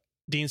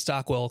Dean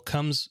Stockwell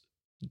comes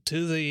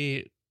to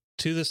this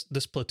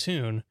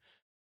platoon,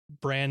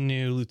 brand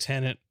new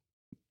lieutenant,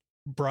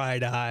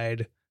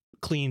 bright-eyed,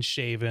 clean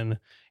shaven,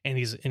 and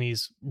he's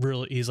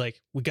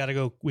like, we gotta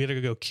go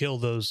kill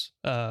those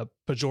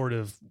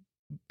pejorative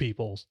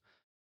peoples.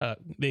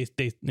 It's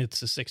the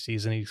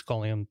 60s, and he's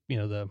calling them, you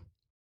know,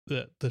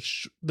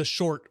 the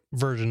short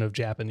version of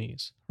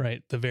Japanese,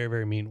 right? The very,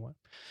 very mean one.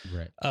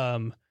 Right.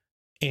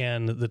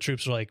 And the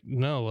troops are like,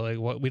 no, like,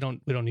 what, we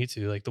don't need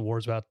to, like, the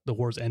war's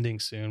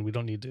ending soon. We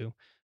don't need to.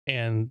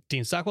 And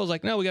Dean Stockwell's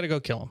like, no, we got to go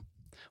kill him.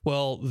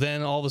 Well,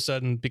 then all of a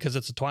sudden, because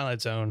it's a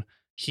Twilight Zone,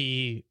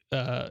 he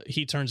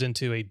turns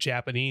into a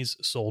Japanese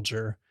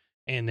soldier,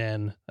 and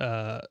then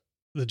the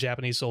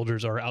Japanese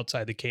soldiers are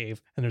outside the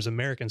cave, and there's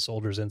American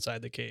soldiers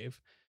inside the cave.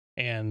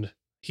 And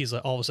he's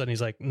like, all of a sudden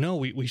he's like, no,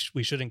 we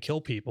shouldn't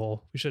kill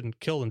people. We shouldn't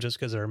kill them just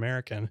because they're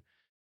American.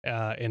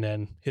 And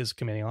then his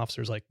commanding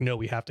officer's like, no,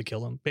 we have to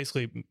kill him.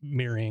 Basically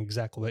mirroring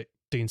exactly what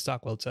Dean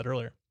Stockwell said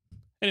earlier.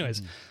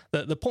 Anyways,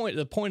 the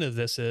point of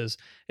this is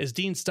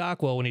Dean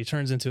Stockwell, when he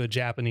turns into a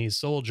Japanese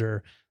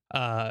soldier,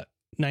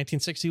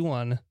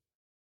 1961,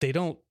 they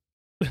don't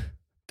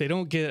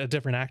get a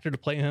different actor to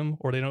play him,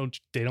 or they don't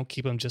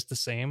keep him just the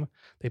same.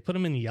 They put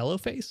him in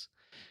yellowface,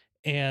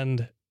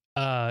 and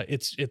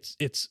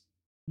it's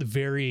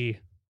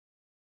very,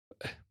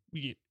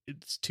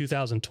 it's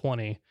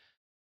 2020.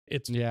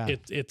 It's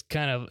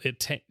kind of,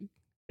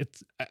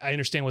 I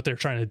understand what they're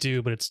trying to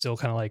do, but it's still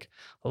kind of like,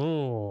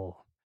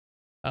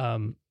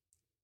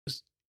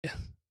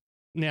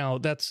 now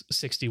that's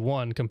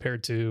 61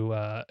 compared to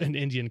an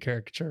Indian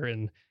caricature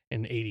in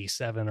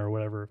 87 or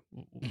whatever.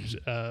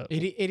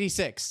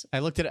 86. I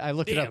looked it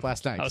up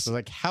last night. So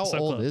like, how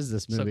old is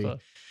this movie?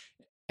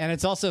 And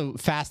it's also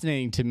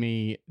fascinating to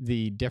me,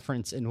 the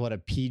difference in what a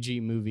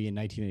PG movie in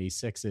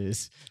 1986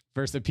 is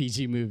versus a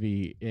PG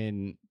movie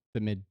in the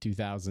mid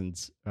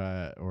 2000s,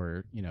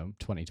 or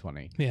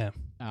 2020. Yeah.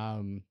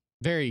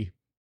 Very,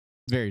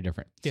 very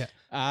different. Yeah.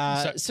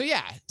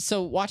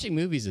 So watching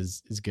movies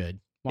is good.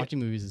 Watching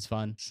movies is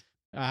fun.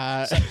 So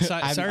I was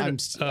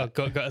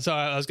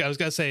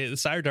gonna say,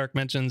 Cyberdark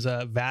mentions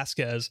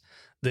Vasquez,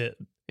 the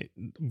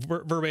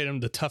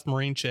verbatim, the tough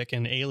Marine chick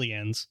in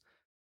Aliens,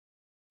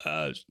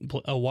 a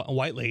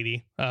white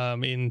lady,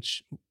 and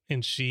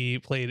she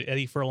played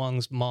Eddie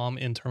Furlong's mom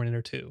in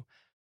Terminator 2,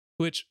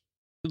 which,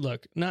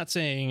 look, not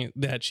saying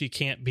that she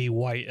can't be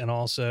white and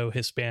also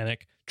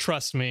Hispanic.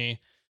 Trust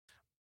me,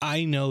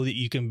 I know that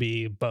you can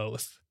be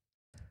both.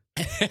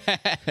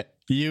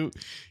 You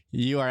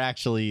are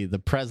actually the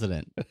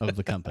president of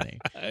the company.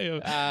 I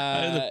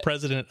am the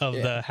president of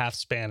the half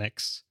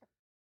Hispanics.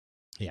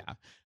 Yeah.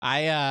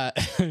 I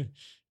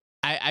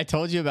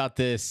told you about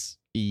this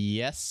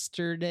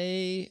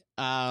yesterday.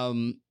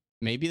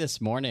 Maybe this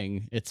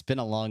morning. It's been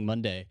a long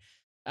Monday.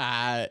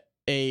 A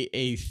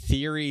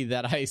theory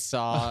that I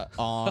saw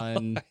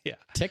on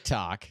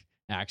TikTok,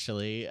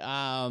 actually,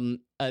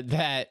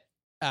 that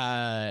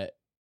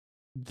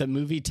the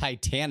movie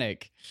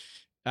Titanic,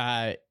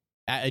 a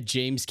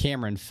James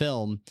Cameron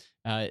film,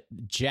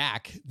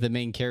 Jack, the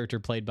main character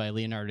played by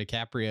Leonardo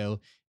DiCaprio,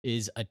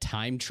 is a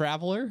time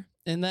traveler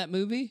in that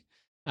movie,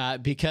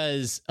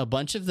 because a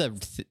bunch of the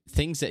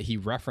things that he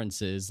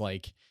references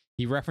like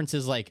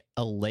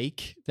a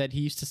lake that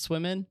he used to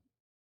swim in,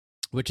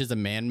 which is a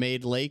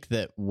man-made lake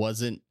that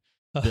wasn't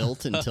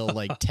built until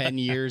like 10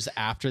 years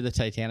after the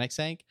Titanic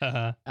sank.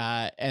 And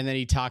then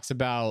he talks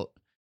about,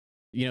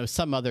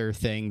 some other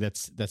thing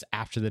that's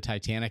after the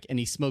Titanic, and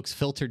he smokes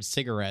filtered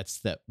cigarettes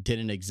that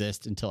didn't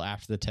exist until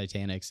after the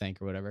Titanic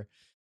sank or whatever.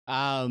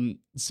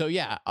 So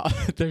yeah,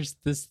 there's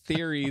this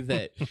theory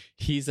that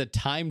he's a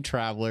time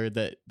traveler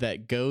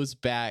that goes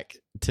back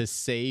to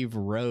save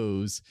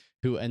Rose,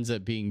 who ends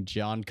up being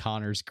John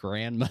Connor's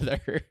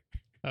grandmother.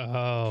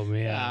 Oh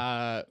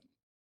man.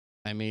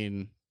 I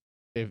mean,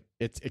 if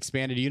it's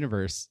expanded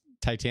universe,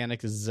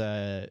 Titanic is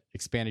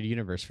expanded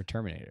universe for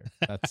Terminator.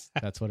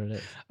 That's what it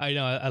is. I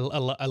know.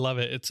 I love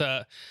it. It's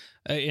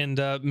and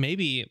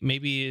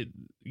maybe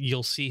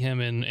you'll see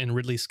him in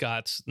Ridley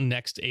Scott's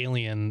next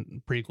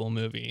Alien prequel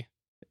movie.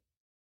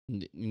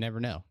 You never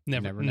know.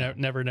 Never know.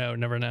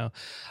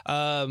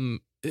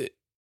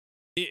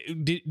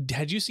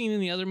 Had you seen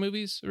any other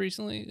movies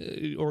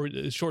recently, or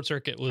Short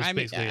Circuit was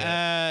basically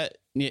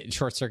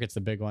Short Circuit's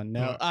the big one.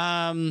 No.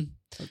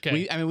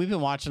 Okay. We've been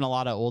watching a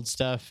lot of old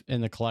stuff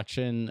in the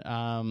collection.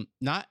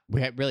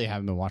 Really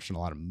haven't been watching a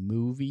lot of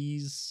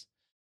movies.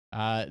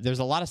 There's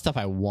a lot of stuff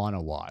I want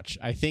to watch.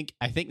 I think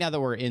now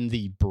that we're in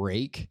the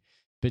break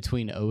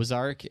between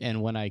Ozark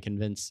and when I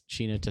convince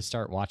Sheena to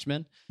start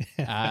Watchmen,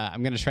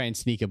 I'm going to try and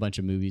sneak a bunch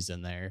of movies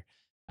in there.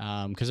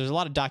 Because there's a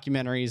lot of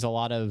documentaries, a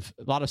lot of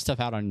stuff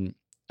out on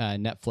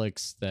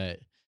Netflix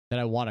that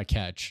I want to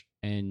catch,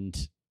 and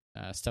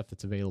stuff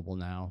that's available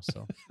now.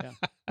 So yeah.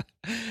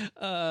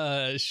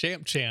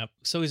 Champ Champ.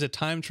 So he's a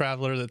time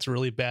traveler that's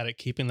really bad at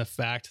keeping the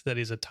fact that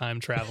he's a time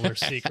traveler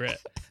secret.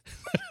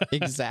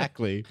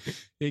 Exactly.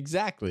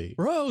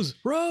 Rose,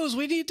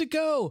 we need to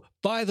go.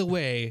 By the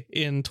way,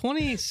 in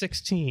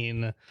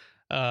 2016,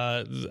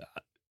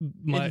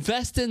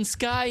 invest in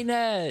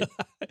Skynet.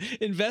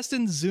 Invest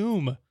in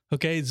Zoom.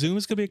 Okay, Zoom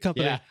is going to be a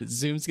company. Yeah,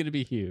 Zoom's going to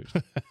be huge.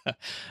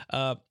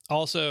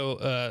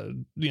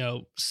 Also,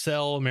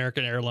 sell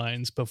American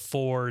Airlines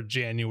before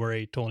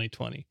January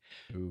 2020.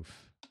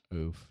 Oof.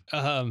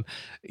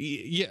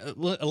 Yeah.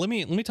 Let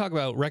me talk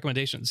about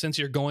recommendations. Since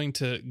you're going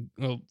to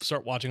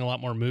start watching a lot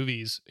more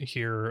movies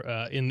here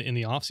in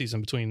the off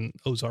season between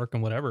Ozark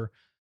and whatever.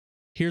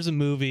 Here's a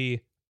movie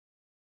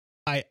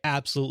I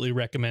absolutely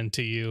recommend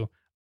to you.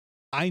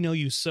 I know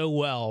you so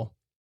well.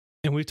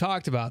 And we've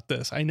talked about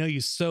this. I know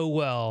you so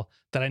well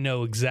that I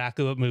know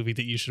exactly what movie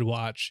that you should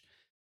watch.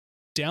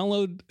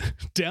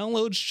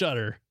 Download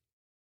Shudder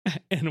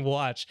and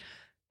watch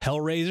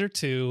Hellraiser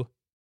 2,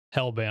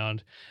 Hellbound.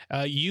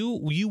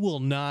 You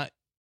will not.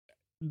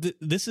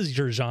 This is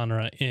your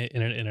genre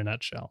in a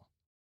nutshell.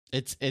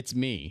 It's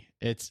me.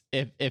 It's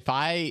if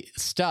I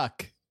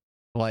stuck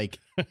like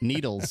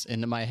needles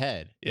into my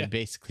head, it'd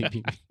basically be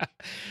me.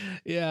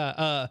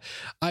 Yeah.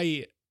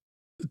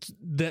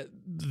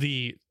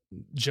 The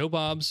Joe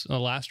Bob's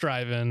Last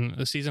Drive-In,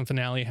 the season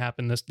finale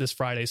happened this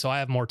Friday, so I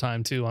have more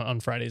time too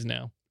on Fridays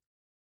now.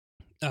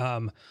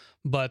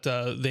 But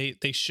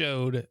they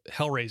showed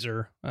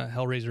Hellraiser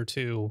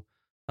 2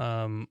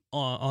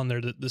 on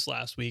there this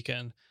last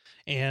weekend,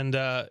 and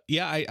I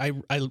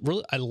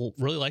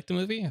really like the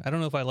movie. I don't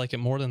know if I like it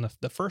more than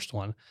the first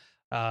one.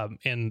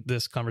 And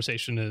this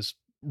conversation is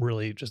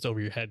really just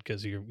over your head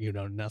because you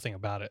know nothing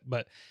about it,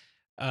 but.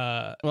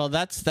 Well,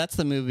 that's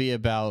the movie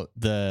about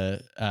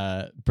the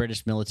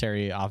British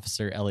military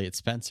officer Elliot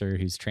Spencer,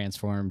 who's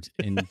transformed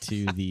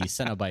into the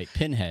Cenobite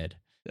Pinhead.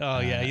 Oh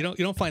yeah, you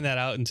don't find that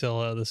out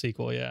until the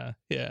sequel. Yeah.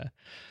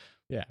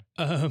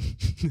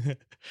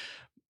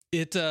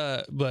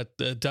 But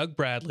Doug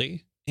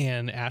Bradley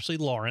and Ashley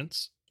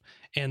Lawrence,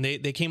 and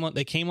they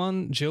came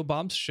on Joe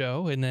Bob's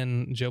show, and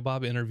then Joe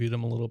Bob interviewed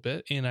them a little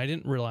bit, and I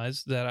didn't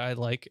realize that I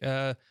like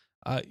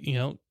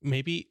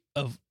maybe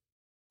of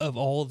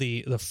all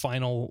the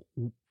final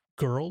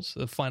girls,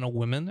 the final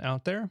women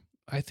out there,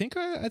 I think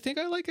I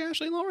like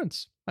Ashley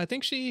Lawrence. I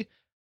think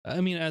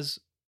as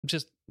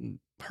just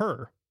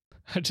her,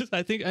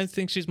 I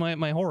think she's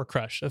my horror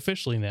crush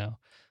officially now,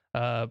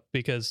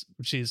 because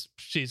she's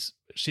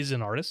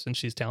an artist and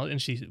she's talented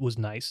and she was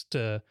nice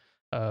to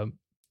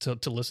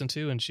listen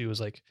to, and she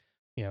was like,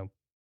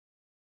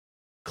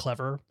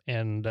 clever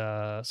and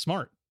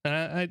smart. And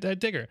I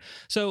dig her.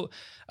 So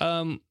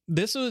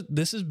this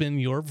has been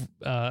your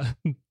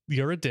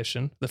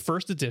edition, the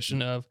first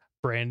edition of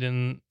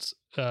Brandon's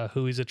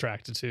Who He's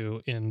Attracted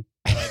To in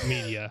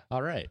Media.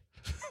 All right.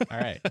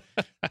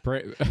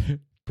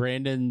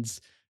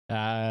 Brandon's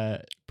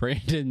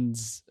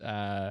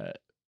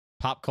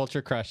Pop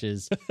Culture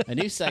Crushes, a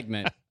new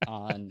segment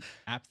on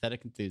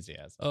Apathetic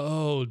Enthusiasm.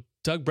 Oh,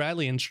 Doug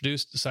Bradley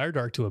introduced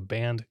Cyberdark to a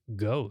band,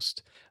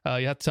 Ghost.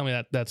 You have to tell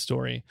me that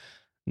story.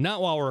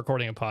 Not while we're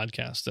recording a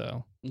podcast,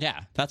 though.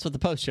 Yeah, that's what the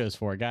post show's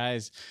for,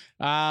 guys.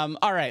 All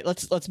right,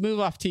 let's move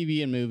off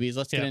TV and movies.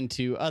 Let's get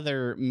into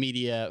other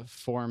media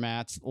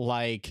formats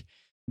like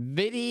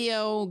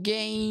video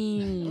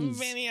games.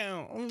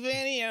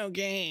 Video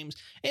games.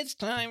 It's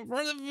time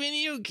for the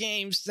video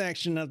games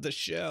section of the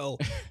show.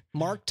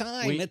 Mark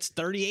time. It's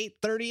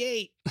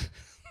 38:38.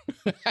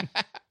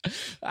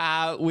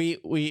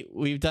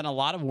 We've done a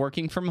lot of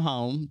working from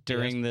home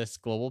during this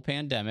global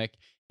pandemic.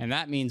 And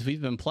that means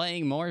we've been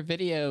playing more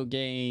video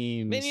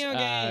games.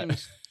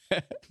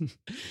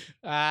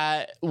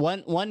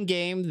 One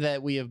game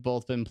that we have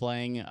both been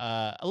playing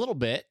a little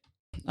bit,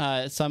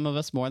 some of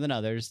us more than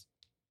others,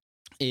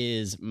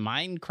 is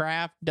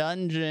Minecraft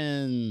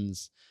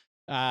Dungeons,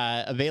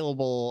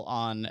 available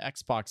on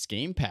Xbox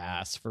Game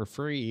Pass for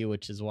free,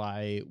 which is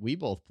why we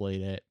both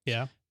played it.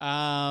 Yeah.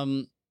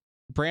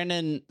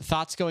 Brandon,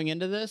 thoughts going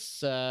into this?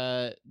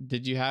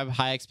 Did you have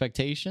high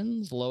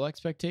expectations, low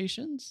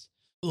expectations?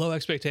 Low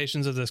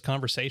expectations of this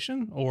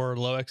conversation, or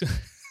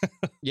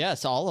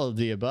Yes, all of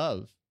the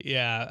above.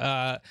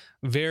 Yeah.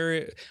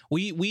 We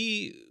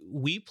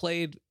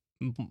played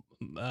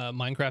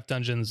Minecraft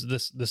Dungeons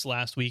this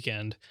last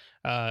weekend,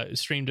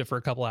 streamed it for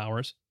a couple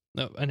hours,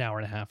 an hour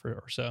and a half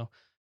or so.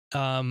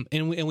 And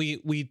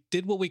we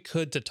did what we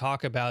could to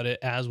talk about it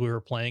as we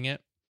were playing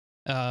it.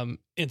 And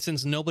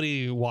since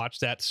nobody watched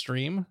that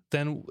stream,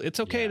 then it's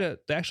okay to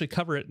actually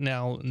cover it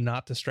now,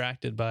 not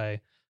distracted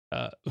by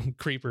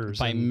creepers,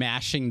 by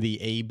mashing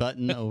the A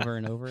button over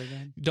and over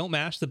again. Don't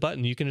mash the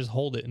button. You can just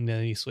hold it and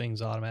then he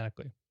swings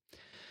automatically.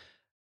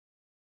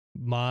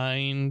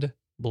 Mind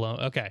blown.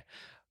 Okay.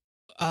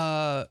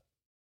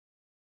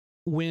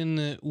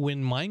 When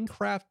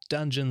Minecraft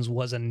Dungeons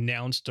was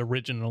announced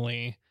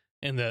originally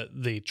and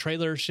the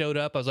trailer showed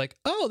up, I was like,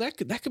 oh, that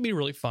could be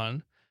really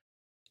fun.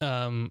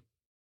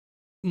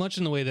 much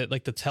in the way that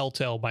like the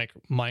Telltale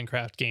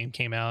Minecraft game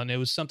came out, and it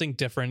was something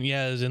different.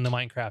 Yeah, it was in the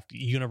Minecraft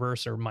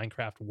universe or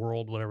Minecraft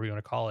world, whatever you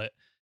want to call it.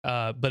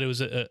 But it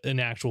was an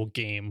actual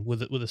game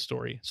with a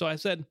story. So I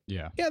said,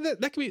 yeah,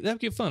 that could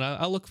be fun.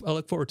 I'll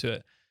look forward to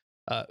it.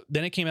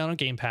 Then it came out on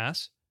Game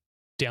Pass.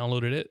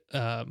 Downloaded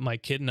it. My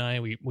kid and I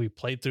we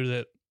played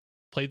through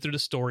the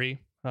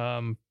story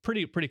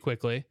pretty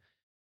quickly,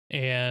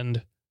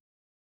 and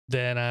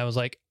then I was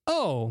like,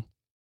 oh,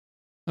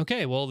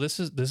 okay, well this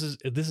is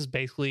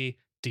basically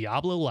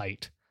Diablo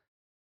Light,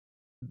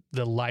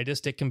 the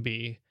lightest it can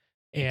be,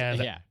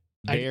 and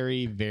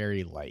very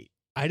very light.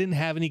 I didn't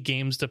have any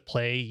games to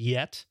play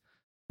yet.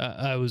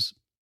 I was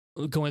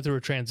going through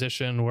a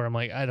transition where I'm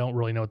like, I don't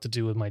really know what to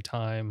do with my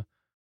time.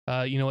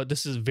 You know what?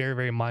 This is very,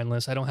 very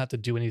mindless. I don't have to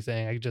do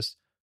anything. I just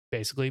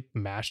basically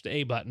mash the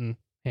A button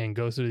and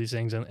go through these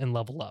things and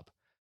level up.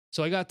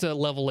 So I got to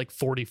level like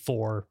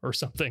 44 or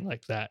something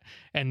like that,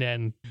 and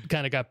then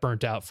kind of got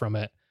burnt out from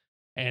it.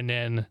 And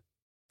then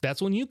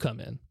that's when you come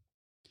in.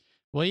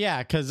 Well,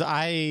 yeah, because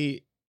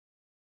I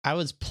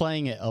was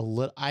playing it a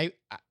little. I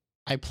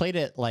played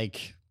it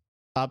like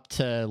up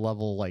to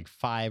level like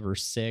 5 or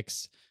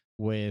 6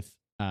 with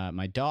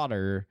my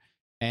daughter,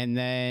 and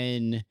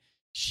then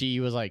she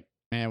was like,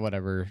 man,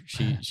 whatever.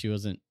 She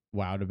wasn't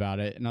wowed about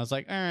it, and I was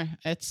like,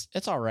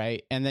 it's all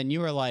right. And then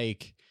you were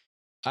like,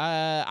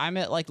 I'm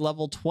at like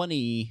level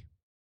 20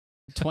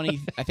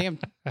 I think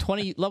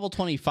I'm level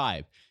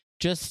 25.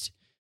 Just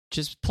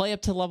play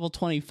up to level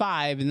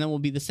 25 and then we'll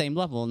be the same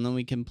level and then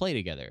we can play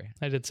together.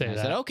 I did say and that.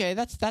 I said, okay,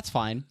 that's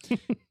fine.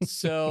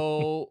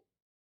 So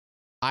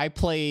I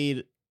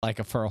played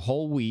like for a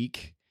whole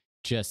week,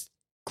 just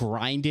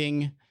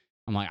grinding.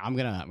 I'm like, I'm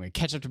gonna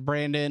catch up to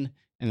Brandon,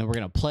 and then we're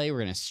gonna play. We're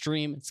gonna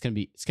stream. It's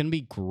gonna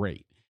be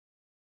great.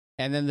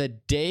 And then the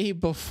day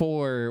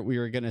before we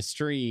were gonna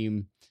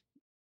stream,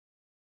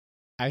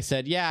 I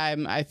said, yeah,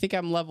 I think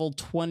I'm level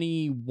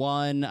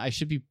 21. I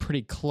should be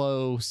pretty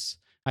close.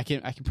 I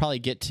can probably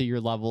get to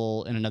your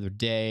level in another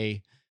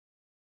day.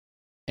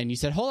 And you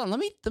said, hold on, let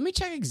me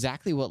check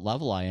exactly what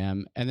level I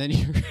am. And then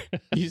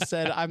you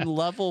said I'm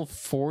level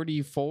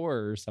 44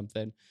 or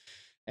something.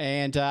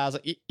 And I was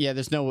like, yeah,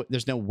 there's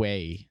no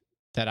way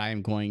that I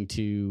am going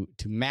to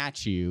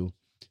match you.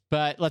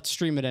 But let's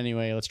stream it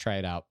anyway. Let's try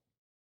it out.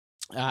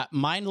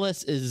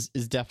 Mindless is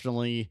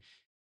definitely,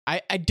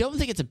 I don't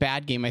think it's a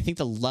bad game. I think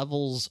the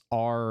levels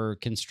are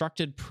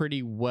constructed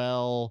pretty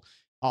well.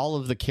 All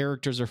of the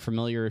characters are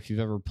familiar if you've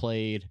ever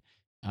played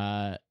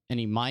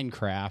any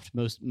Minecraft.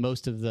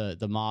 Most of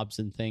the mobs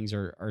and things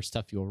are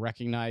stuff you'll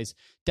recognize.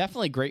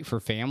 Definitely great for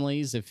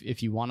families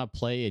if you want to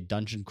play a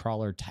dungeon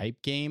crawler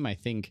type game. I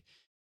think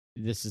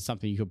this is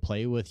something you could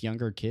play with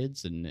younger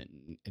kids and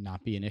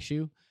not be an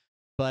issue.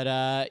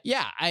 But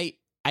yeah,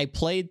 I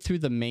played through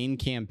the main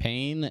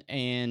campaign,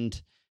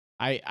 and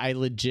I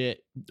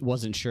legit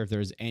wasn't sure if there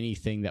was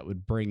anything that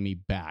would bring me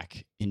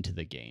back into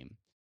the game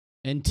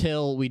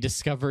until we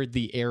discovered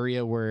the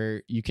area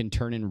where you can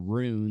turn in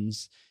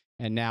runes.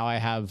 And now I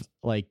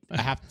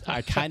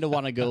kind of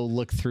want to go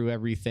look through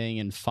everything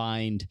and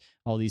find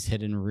all these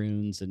hidden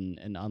runes and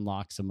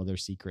unlock some other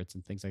secrets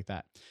and things like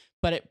that.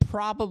 But it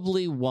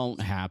probably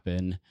won't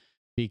happen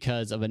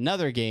because of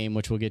another game,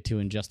 which we'll get to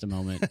in just a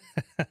moment.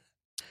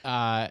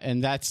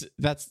 And that's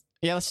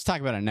yeah, let's just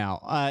talk about it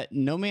now.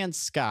 No Man's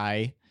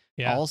Sky,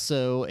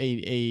 also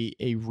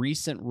a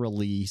recent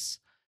release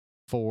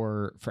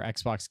for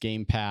Xbox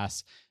Game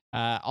Pass.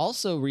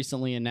 Also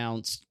recently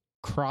announced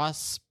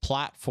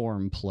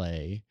cross-platform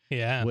play,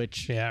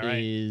 which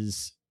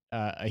is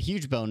a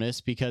huge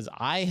bonus because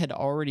I had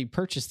already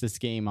purchased this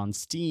game on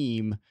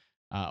Steam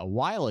a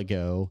while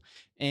ago,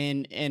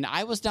 and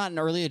I was not an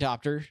early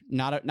adopter,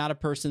 not a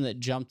person that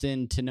jumped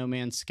into No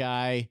Man's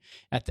Sky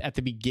at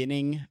the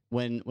beginning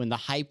when the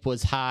hype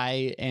was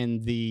high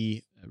and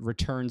the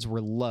returns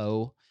were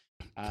low.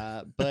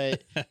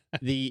 But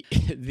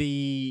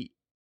the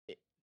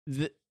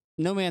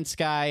No Man's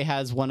Sky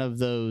has one of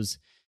those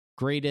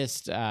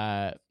greatest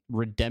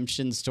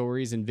redemption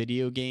stories in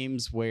video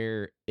games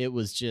where it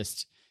was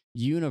just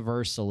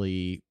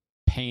universally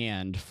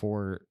panned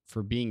for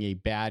being a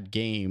bad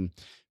game,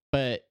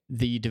 but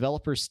the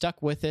developers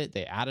stuck with it.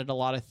 They added a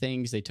lot of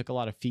things. They took a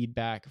lot of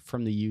feedback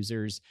from the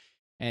users,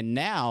 and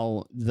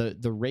now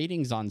the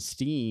ratings on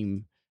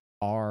Steam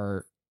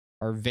are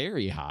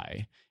very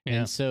high.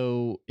 And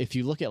so if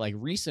you look at like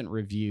recent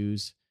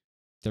reviews,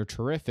 they're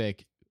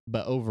terrific,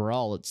 but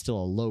overall it's still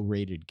a low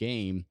rated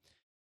game.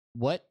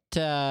 What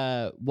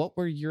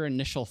were your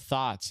initial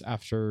thoughts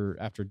after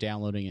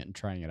downloading it and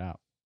trying it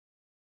out?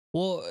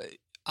 Well,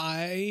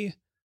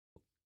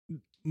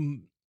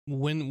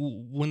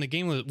 when the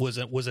game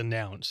was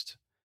announced,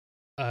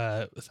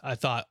 I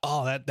thought,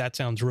 oh, that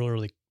sounds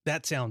really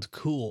that sounds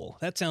cool.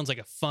 That sounds like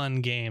a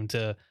fun game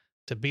to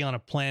be on a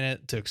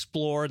planet, to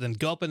explore, then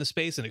go up into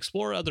space and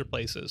explore other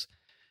places.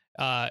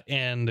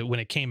 And when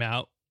it came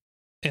out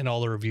and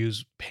all the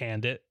reviews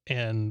panned it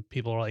and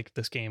people are like,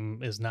 this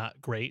game is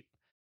not great,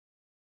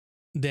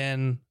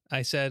 then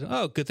I said,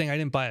 oh, good thing I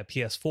didn't buy a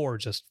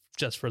PS4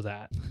 just for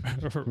that.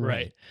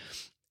 Right.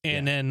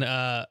 And then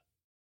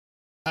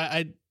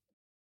I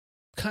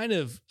kind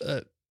of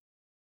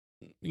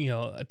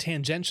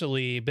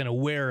tangentially been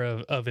aware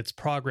of its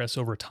progress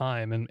over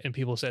time, and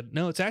people said,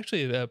 no, it's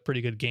actually a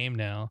pretty good game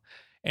now.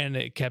 And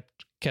it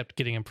kept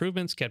getting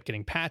improvements, kept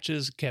getting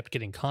patches, kept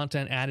getting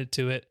content added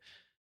to it.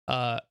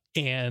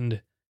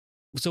 And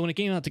so when it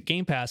came out to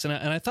Game Pass, and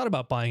I thought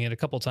about buying it a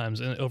couple times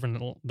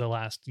over the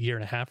last year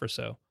and a half or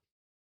so,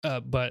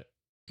 but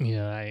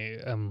I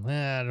don't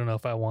know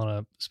if I want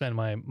to spend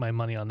my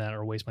money on that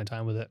or waste my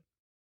time with it.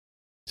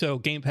 So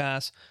Game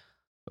Pass,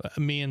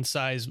 me and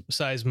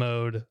size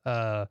mode,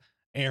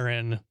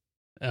 Aaron,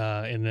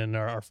 and then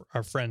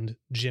our friend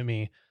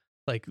Jimmy,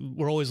 like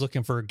we're always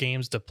looking for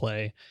games to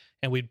play,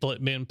 and we'd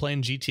been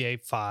playing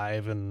GTA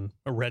 5 and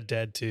Red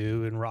Dead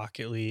 2 and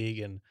Rocket League,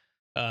 and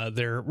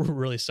they're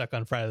really stuck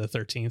on Friday the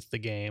 13th, the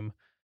game,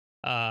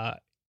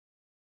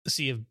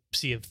 Sea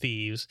of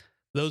Thieves,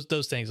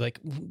 those things. Like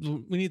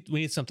we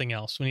need something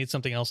else. We need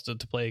something else to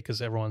play,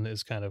 because everyone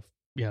is kind of,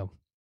 we're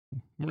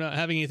not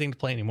having anything to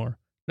play anymore.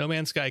 No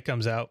Man's Sky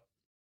comes out.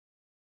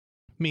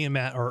 Me and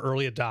Matt are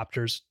early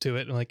adopters to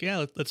it, and like,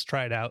 yeah, let's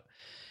try it out.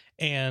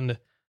 And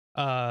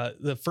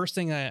the first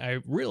thing I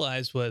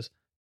realized was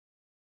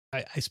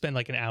I spend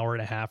like an hour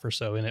and a half or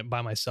so in it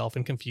by myself,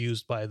 and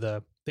confused by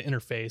the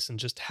interface and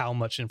just how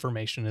much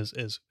information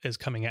is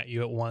coming at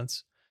you at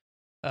once,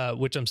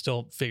 which I'm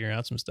still figuring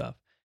out some stuff.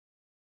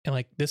 And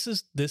like, this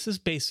is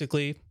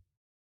basically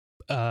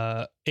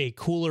a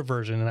cooler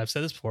version, and I've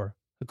said this before,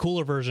 a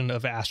cooler version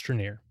of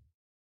Astroneer.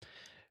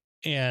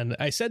 And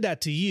I said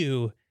that to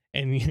you,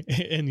 and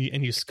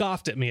you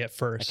scoffed at me at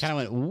first. I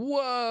kind of went,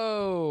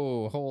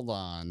 whoa, hold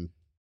on.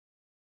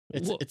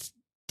 It's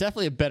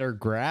definitely a better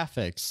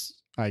graphics,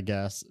 I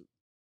guess.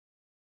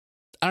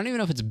 I don't even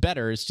know if it's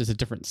better. It's just a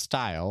different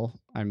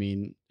style. I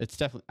mean, it's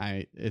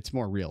definitely it's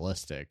more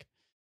realistic.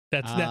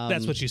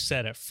 That's what you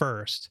said at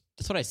first.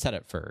 That's what I said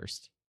at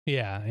first.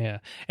 Yeah.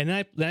 And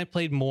then I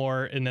played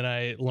more, and then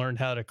I learned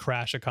how to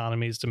crash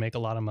economies to make a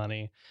lot of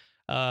money.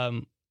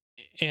 I'm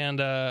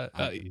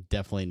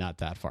definitely not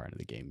that far into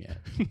the game yet.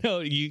 No,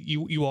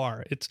 you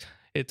are.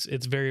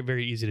 It's very,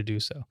 very easy to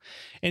do so.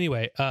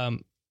 Anyway,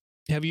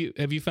 have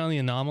you found the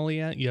anomaly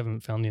yet? You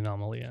haven't found the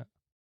anomaly yet.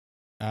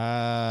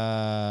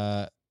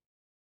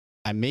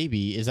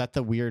 Maybe. Is that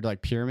the weird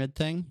like pyramid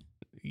thing?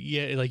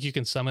 Yeah, like you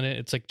can summon it.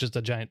 It's like just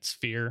a giant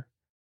sphere.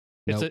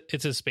 Nope.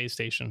 It's a space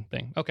station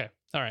thing. Okay,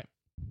 all right.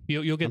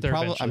 You'll get there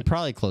eventually. I'm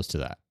probably close to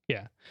that.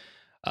 Yeah.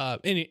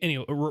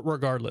 Anyway,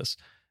 regardless,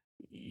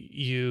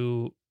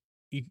 you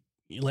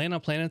land on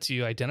planets.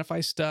 You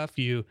identify stuff.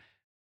 This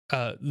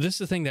is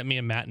the thing that me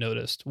and Matt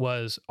noticed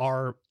was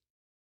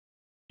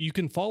you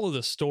can follow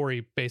the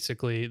story,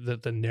 basically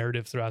the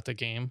narrative throughout the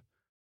game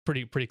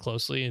pretty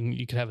closely, and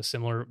you can have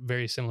a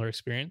very similar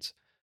experience.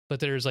 But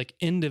there's like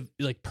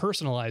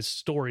personalized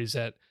stories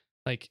that,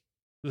 like,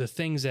 the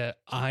things that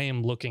I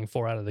am looking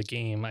for out of the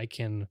game, I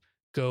can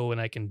go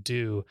and I can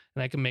do,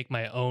 and I can make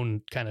my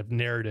own kind of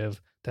narrative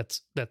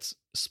that's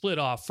split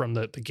off from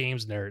the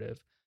game's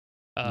narrative.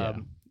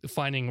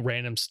 Finding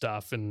random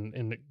stuff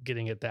and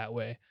getting it that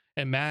way.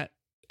 And Matt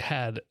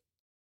had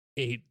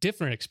a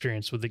different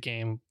experience with the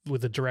game,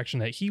 with the direction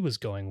that he was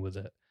going with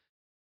it.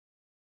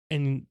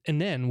 And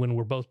then when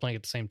we're both playing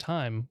at the same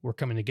time, we're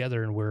coming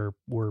together and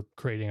we're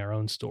creating our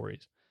own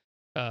stories.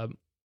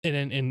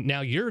 And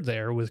now you're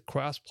there with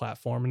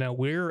cross-platform, and now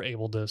we're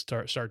able to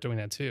start doing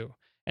that too.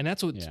 And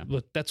that's what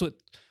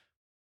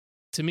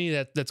to me,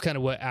 that's kind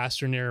of what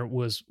Astroneer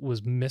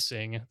was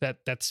missing,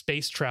 that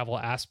space travel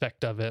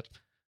aspect of it.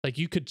 Like,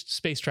 you could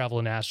space travel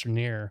in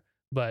Astroneer,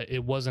 but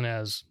it wasn't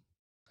as,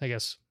 I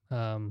guess,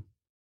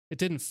 it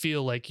didn't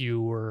feel like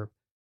you were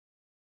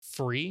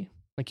free,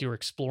 like you were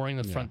exploring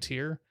the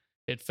frontier.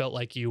 It felt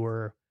like you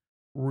were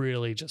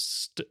really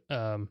just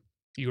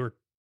you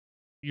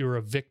were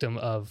a victim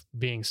of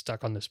being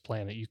stuck on this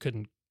planet. You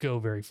couldn't go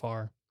very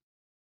far,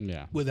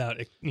 without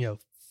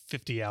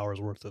 50 hours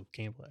worth of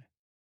gameplay.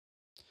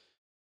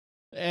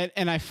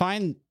 And I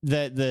find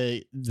that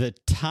the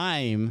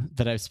time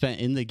that I've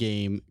spent in the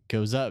game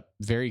goes up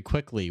very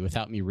quickly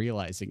without me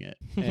realizing it.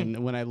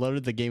 And when I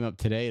loaded the game up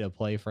today to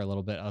play for a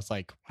little bit, I was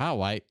like,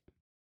 wow,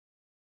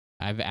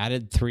 I've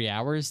added 3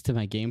 hours to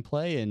my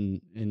gameplay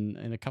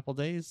in a couple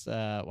days.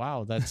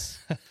 Wow, that's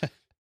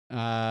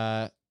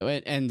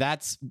and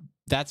that's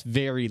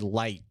very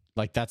light.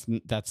 Like that's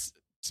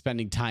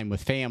spending time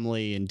with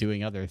family and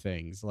doing other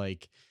things.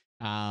 Like,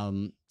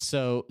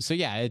 so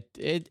yeah,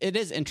 it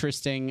is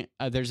interesting.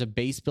 There's a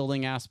base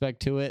building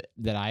aspect to it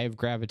that I have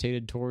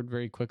gravitated toward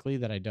very quickly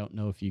that I don't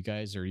know if you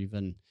guys are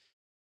even.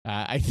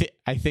 I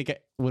think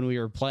when we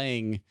were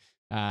playing,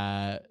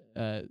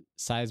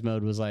 size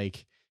mode was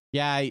like,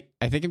 yeah,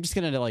 I think I'm just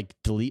gonna like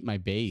delete my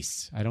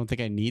base. I don't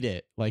think I need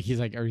it. Like he's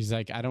like,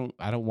 I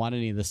don't want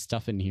any of this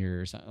stuff in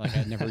here. Or something. Like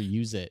I never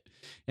use it.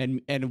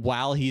 And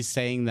while he's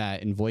saying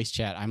that in voice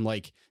chat, I'm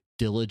like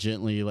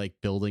diligently like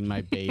building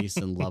my base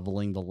and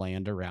leveling the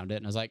land around it.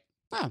 And I was like,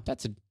 oh,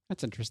 that's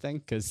interesting,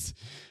 because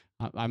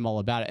I'm all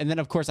about it. And then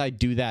of course I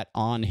do that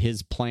on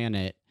his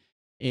planet,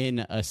 in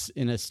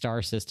a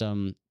star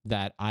system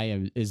that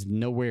is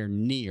nowhere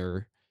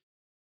near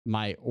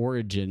my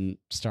origin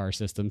star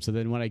system. So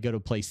then when I go to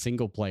play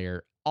single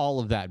player, all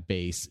of that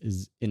base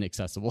is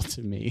inaccessible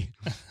to me,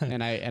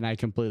 and I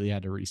completely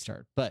had to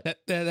restart. But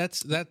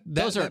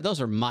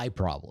those are my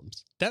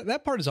problems.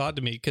 That part is odd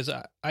to me because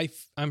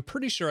I'm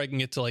pretty sure I can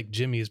get to like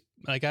Jimmy's.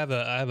 Like I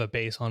have a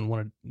base on one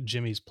of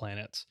Jimmy's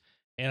planets,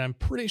 and I'm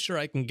pretty sure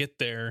I can get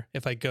there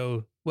if I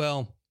go.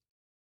 Well,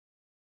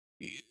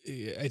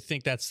 I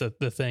think that's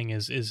the thing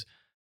is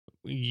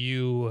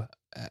you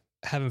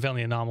haven't found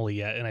the anomaly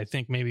yet, and I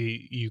think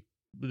maybe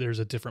there's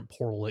a different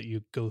portal that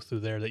you go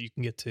through there that you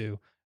can get to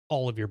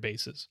all of your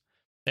bases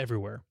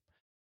everywhere.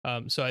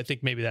 So I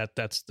think maybe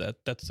that's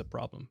the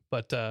problem.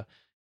 But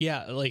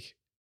yeah, like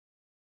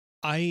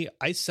I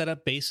set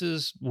up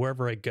bases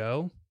wherever I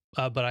go,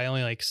 but I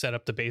only like set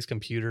up the base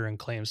computer and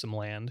claim some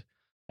land,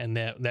 and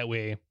that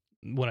way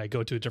when I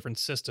go to a different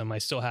system, I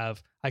still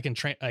have I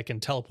can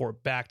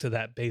teleport back to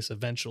that base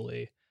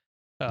eventually.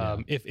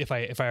 If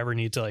I ever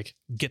need to like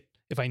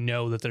if I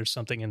know that there's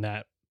something in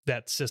that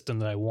system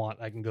that I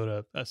want, I can go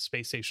to a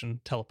space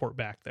station, teleport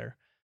back there.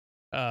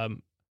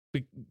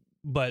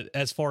 But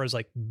as far as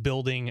like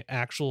building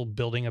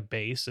a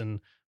base and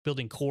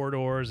building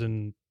corridors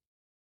and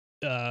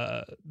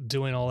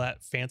doing all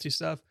that fancy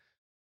stuff,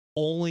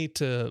 only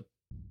to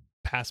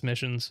pass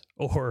missions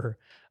or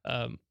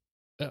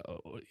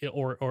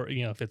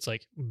if it's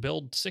like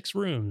build 6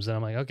 rooms, then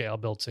I'm like, okay, I'll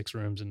build 6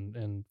 rooms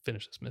and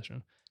finish this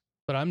mission.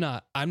 But I'm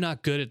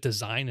not good at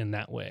design in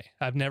that way.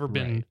 I've never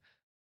been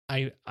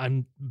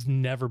I'm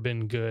never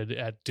been good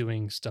at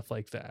doing stuff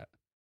like that.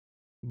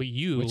 But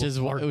which is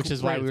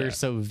why we were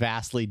so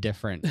vastly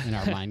different in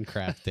our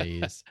Minecraft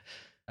days,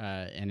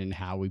 and in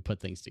how we put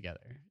things together.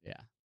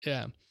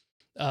 Yeah.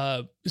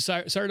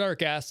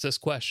 Sardark asks this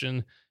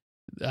question: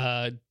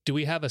 do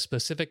we have a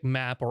specific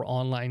map or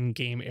online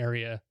game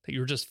area that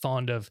you're just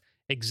fond of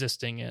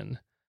existing in?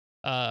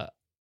 I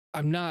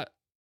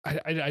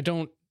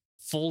don't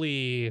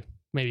fully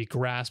maybe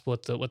grasp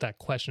what that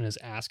question is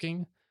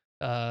asking.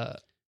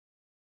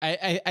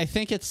 I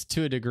think it's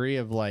to a degree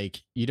of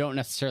like, you don't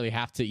necessarily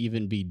have to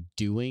even be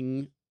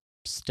doing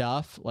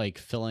stuff like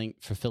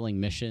fulfilling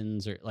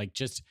missions or like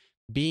just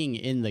being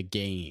in the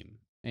game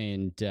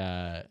and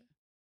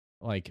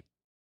like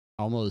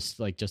almost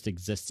like just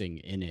existing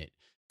in it.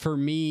 For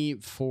me,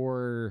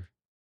 for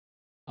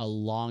a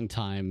long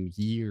time,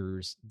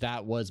 years,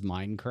 that was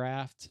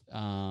Minecraft.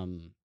 I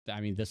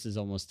mean, this is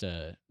almost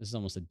a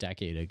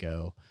decade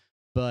ago,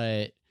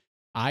 but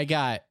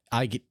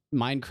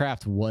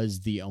Minecraft was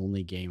the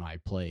only game I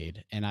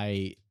played, and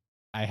I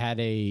had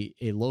a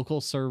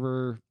local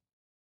server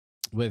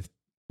with,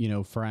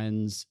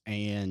 friends,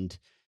 and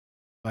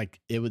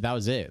like that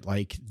was it.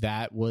 Like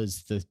that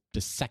was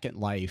the second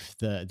life,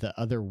 the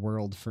other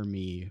world for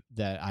me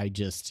that I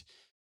just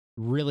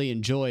really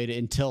enjoyed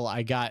until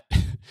I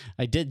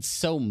did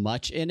so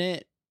much in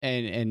it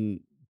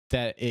and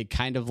that it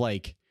kind of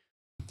like,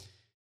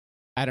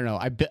 I don't know.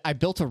 I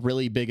built a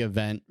really big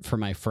event for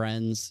my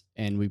friends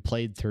and we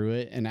played through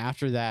it. And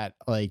after that,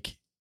 like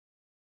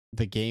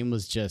the game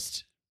was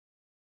just,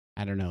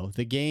 I don't know.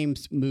 The game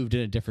moved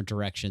in a different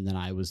direction than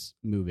I was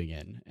moving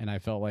in. And I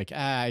felt like,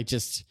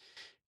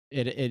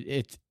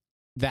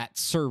 that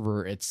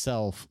server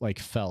itself like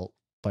felt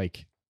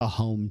like a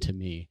home to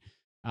me.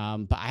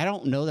 But I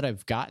don't know that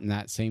I've gotten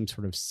that same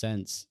sort of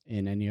sense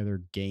in any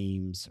other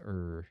games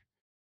or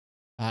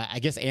I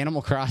guess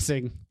Animal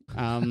Crossing.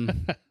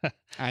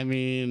 I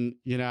mean,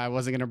 I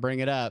wasn't going to bring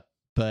it up,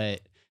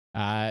 but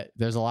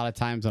there's a lot of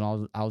times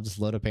when I'll just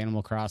load up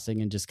Animal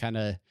Crossing and just kind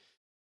of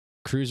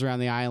cruise around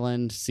the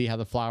island, see how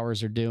the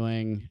flowers are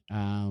doing,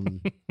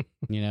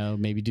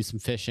 maybe do some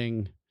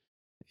fishing.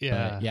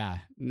 Yeah. But yeah,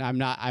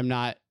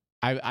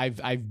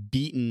 I've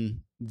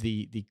beaten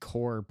the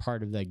core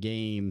part of the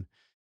game,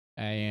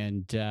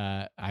 and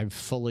I've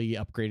fully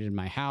upgraded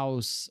my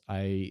house.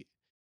 I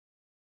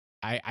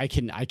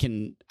can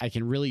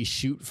really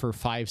shoot for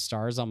 5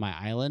 stars on my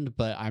island,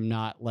 but I'm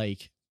not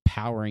like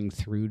powering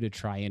through to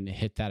try and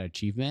hit that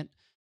achievement.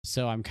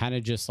 So I'm kind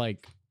of just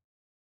like,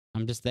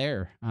 I'm just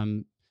there.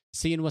 I'm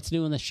seeing what's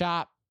new in the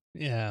shop.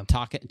 Yeah.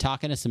 Talking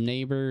to some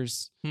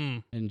neighbors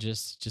and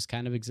just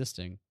kind of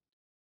existing.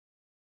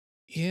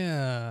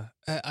 Yeah.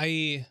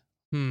 I'm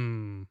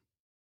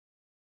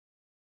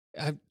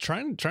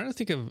trying to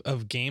think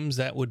of games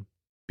that would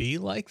be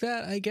like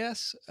that, I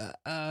guess.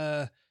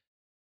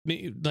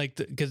 Like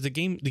because the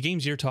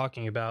games you're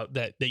talking about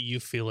that you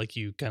feel like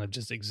you kind of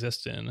just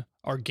exist in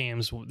are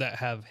games that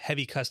have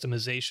heavy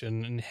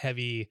customization and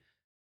heavy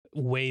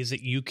ways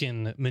that you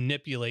can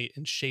manipulate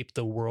and shape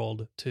the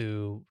world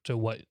to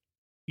what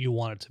you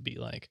want it to be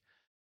like.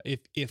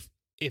 If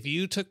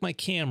you took my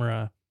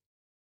camera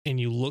and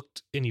you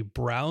looked and you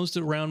browsed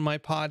around my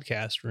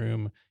podcast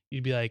room,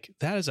 you'd be like,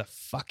 that is a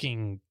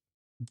fucking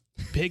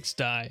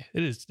pigsty.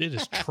 It is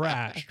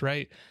trashed,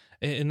 right?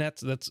 And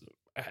that's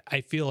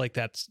I feel like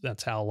that's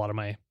how a lot of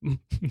my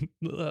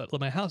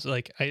my house,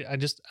 like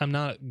I'm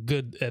not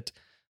good at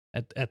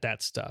at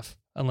that stuff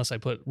unless I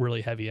put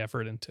really heavy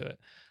effort into it.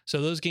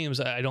 So those games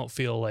I don't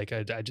feel like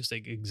I just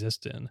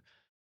exist in.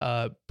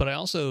 But I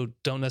also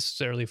don't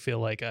necessarily feel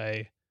like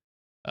I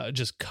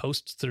just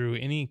coast through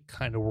any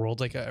kind of world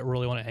like I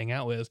really want to hang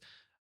out with.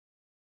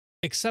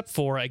 Except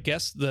for, I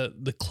guess,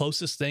 the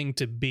closest thing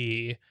to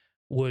be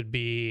would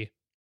be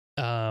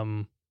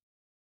like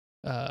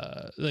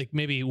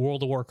maybe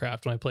World of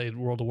Warcraft, when I played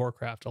World of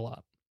Warcraft a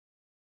lot.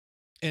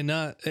 And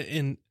not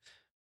in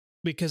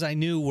because I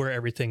knew where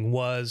everything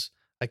was.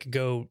 I could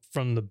go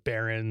from the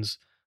Barrens.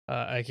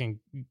 I could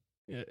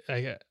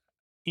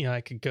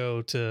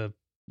go to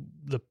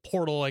the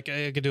portal. Like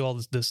I could do all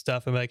this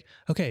stuff. I'm like,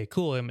 okay,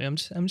 cool. I'm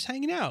just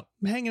hanging out.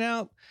 I'm hanging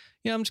out.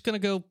 I'm just gonna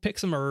go pick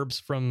some herbs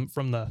from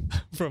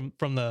the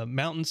from the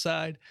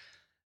mountainside.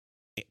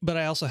 But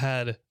I also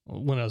had,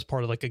 when I was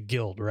part of like a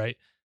guild, right?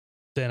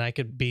 Then I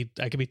could be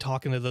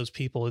talking to those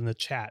people in the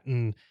chat,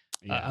 and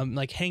I'm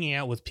like hanging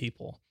out with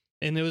people,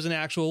 and it was an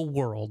actual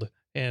world,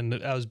 and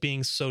I was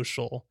being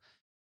social.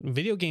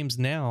 Video games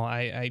now,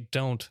 I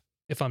don't,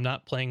 if I'm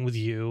not playing with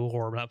you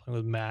or I'm not playing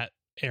with Matt,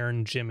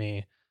 Aaron,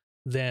 Jimmy,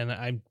 then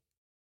I'm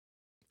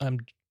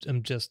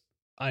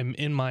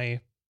in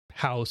my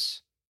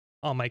house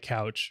on my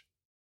couch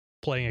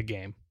playing a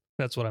game.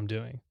 That's what I'm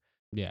doing.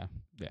 Yeah.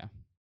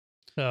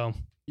 So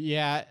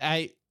yeah,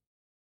 I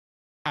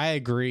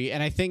agree,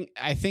 and I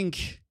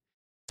think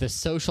the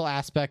social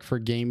aspect for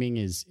gaming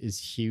is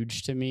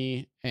huge to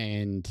me,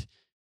 and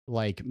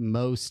like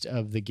most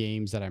of the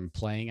games that I'm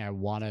playing, I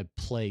want to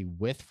play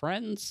with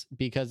friends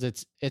because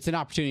it's an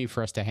opportunity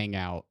for us to hang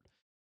out,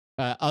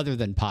 other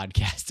than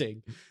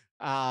podcasting.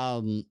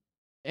 And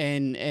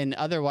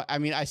otherwise, I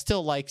mean, I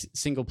still like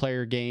single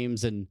player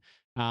games, and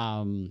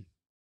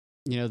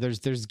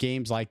there's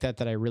games like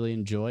that I really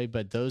enjoy,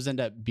 but those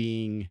end up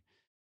being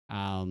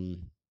more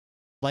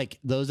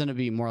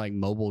like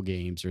mobile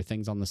games or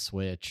things on the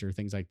Switch or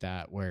things like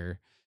that, where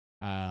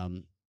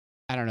I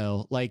don't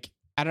know, like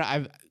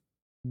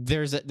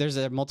there's a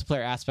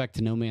multiplayer aspect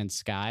to No Man's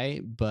Sky,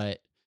 but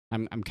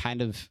I'm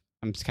kind of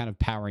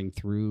powering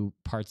through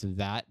parts of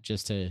that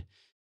just to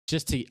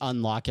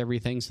unlock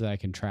everything so that I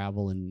can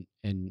travel and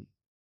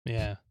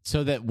yeah,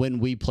 so that when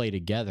we play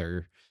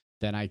together,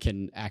 then I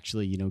can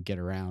actually get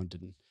around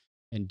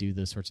and do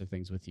those sorts of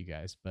things with you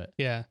guys. But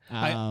yeah,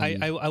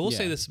 I will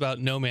say this about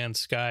No Man's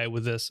Sky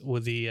with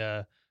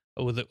the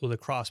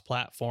cross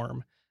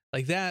platform,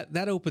 like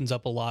that opens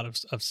up a lot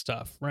of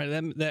stuff, right?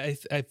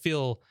 That I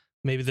feel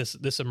maybe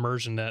this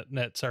immersion that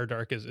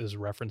Sardark is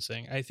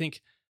referencing. I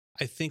think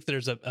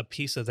there's a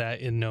piece of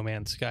that in No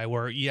Man's Sky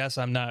where, yes,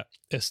 I'm not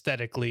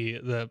aesthetically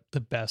the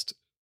best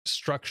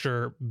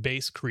structure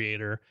base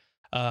creator,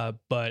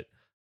 but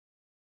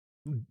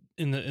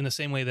in the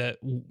same way that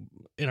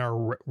in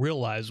our real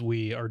lives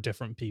we are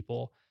different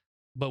people,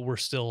 but we're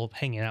still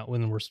hanging out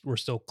when we're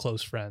still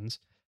close friends.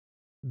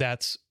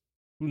 That's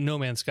No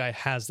Man's Sky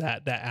has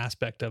that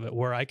aspect of it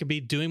where I could be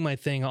doing my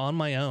thing on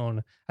my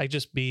own. I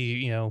just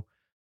be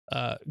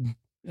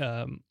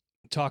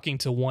talking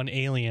to one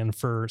alien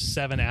for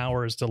 7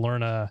 hours to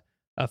learn a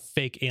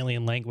fake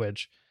alien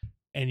language,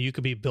 and you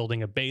could be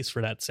building a base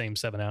for that same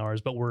 7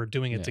 hours, but we're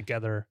doing it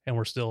together and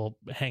we're still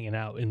hanging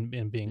out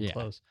and being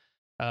close.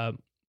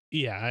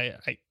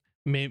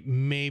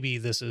 Maybe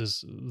this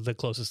is the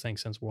closest thing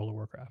since World of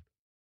Warcraft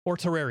or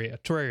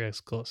Terraria. Terraria is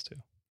close too.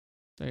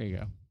 There you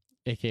go.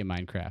 aka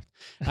Minecraft.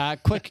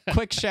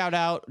 Quick shout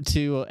out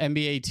to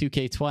NBA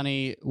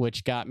 2K20,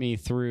 which got me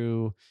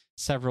through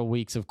several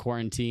weeks of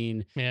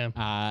quarantine.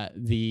 Yeah.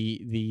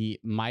 The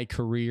My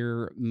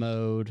Career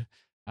mode.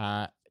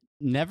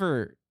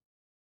 Never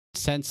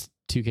since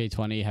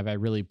 2K20 have I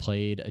really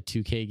played a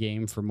 2K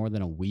game for more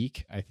than a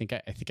week. I think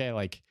I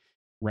like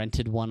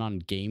rented one on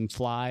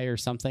GameFly or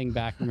something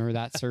back. Remember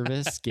that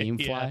service,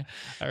 GameFly? Yeah,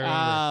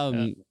 I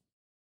remember.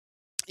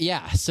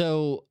 Yeah,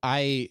 so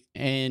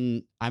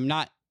I'm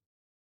not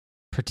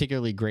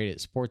particularly great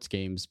at sports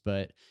games,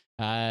 but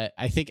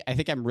I think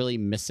I'm really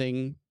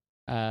missing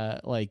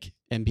like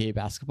NBA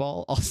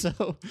basketball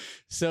also.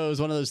 So it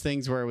was one of those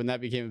things where when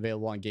that became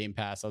available on Game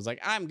Pass, I was like,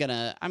 I'm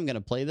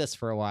gonna play this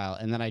for a while,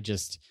 and then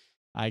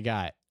I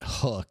got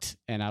hooked,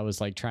 and I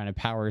was like trying to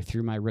power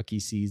through my rookie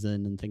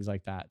season and things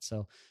like that.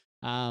 So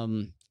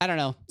I don't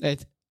know,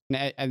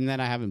 and then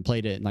I haven't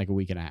played it in like a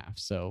week and a half.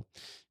 So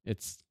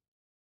it's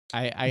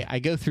I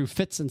go through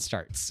fits and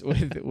starts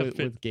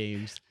with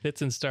games.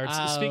 Fits and starts.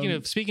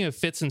 Speaking of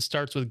fits and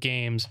starts with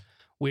games,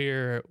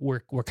 we're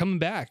coming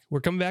back.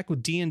 We're coming back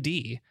with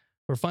D&D.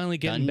 We're finally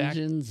getting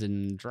Dungeons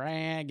and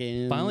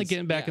Dragons. Finally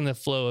getting back in the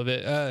flow of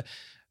it.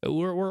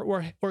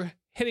 We're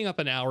hitting up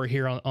an hour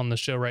here on the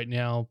show right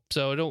now,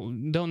 so I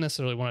don't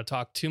necessarily want to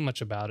talk too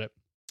much about it.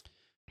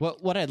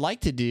 What I'd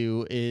like to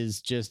do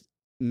is just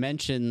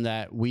mention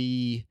that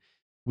we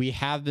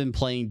have been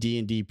playing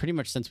D&D pretty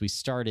much since we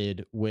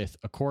started, with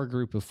a core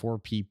group of 4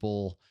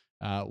 people,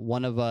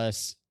 one of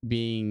us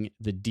being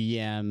the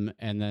DM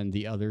and then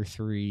the other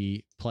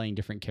 3 playing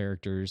different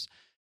characters.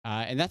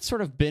 And that's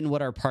sort of been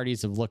what our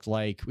parties have looked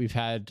like. We've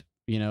had,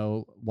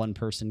 one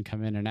person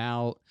come in and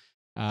out.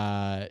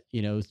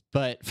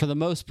 But for the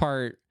most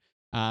part,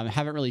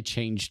 haven't really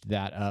changed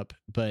that up.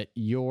 But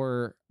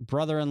your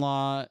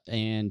brother-in-law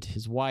and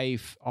his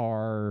wife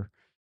are,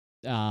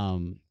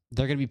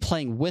 they're going to be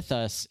playing with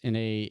us in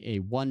a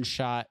one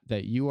shot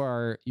that you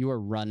are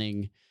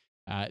running.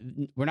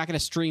 We're not going to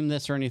stream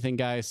this or anything,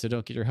 guys, so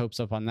don't get your hopes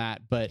up on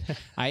that. But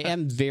I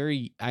am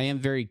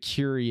very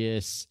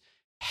curious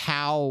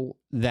how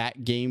that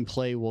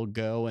gameplay will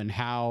go and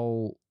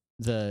how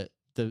the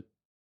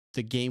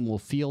game will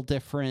feel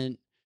different.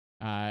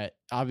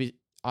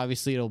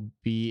 Obviously, it'll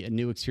be a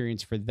new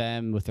experience for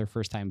them with their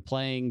first time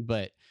playing,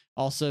 but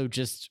also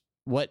just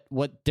what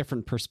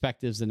different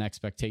perspectives and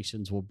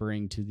expectations will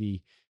bring to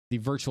the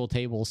virtual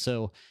table.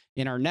 So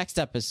in our next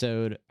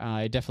episode,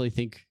 I definitely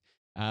think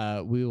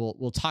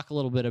we'll talk a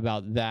little bit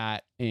about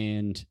that,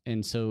 and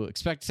so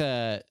expect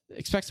some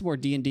more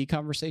D&D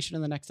conversation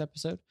in the next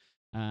episode.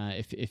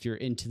 If you're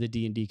into the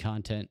D&D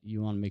content,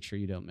 you want to make sure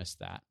you don't miss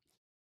that.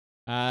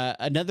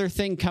 Another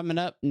thing coming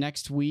up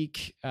next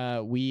week,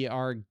 we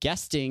are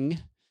guesting.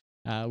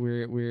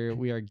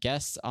 We are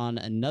guests on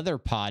another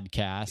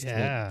podcast.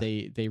 Yeah.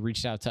 That they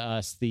reached out to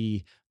us,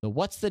 the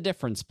What's the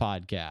Difference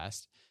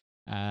podcast.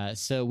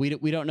 So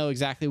we don't know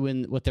exactly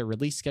what their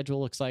release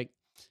schedule looks like,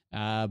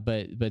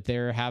 but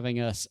they're having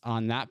us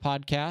on that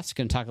podcast.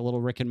 Going to talk a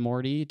little Rick and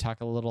Morty,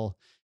 talk a little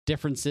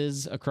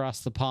differences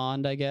across the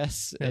pond, I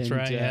guess. That's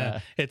right. Yeah,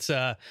 it's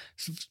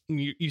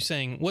you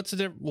saying what's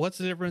the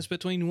difference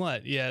between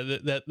what? Yeah,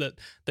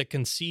 the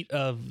conceit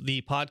of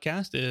the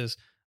podcast is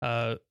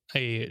a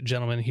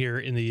gentleman here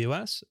in the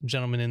U.S., a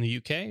gentleman in the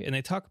U.K., and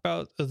they talk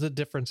about the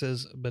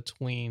differences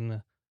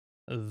between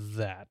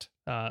that.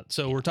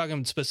 So we're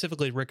talking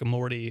specifically Rick and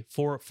Morty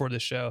for the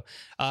show,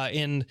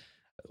 and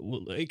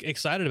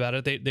excited about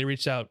it. They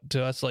reached out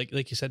to us, like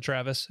you said,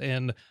 Travis,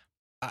 and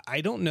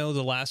I don't know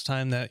the last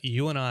time that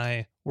you and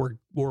I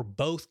were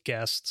both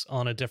guests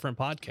on a different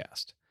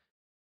podcast.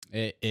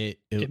 It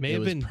may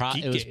have been.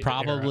 It was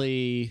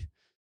probably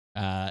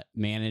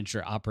managed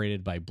or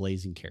operated by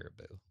Blazing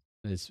Caribou.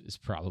 Is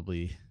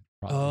probably.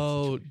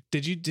 Oh,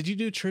 did you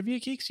do Trivia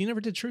Geeks? You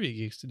never did Trivia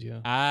Geeks, did you?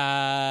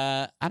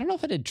 I don't know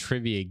if I did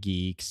Trivia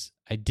Geeks.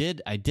 I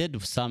did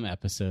some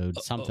episode,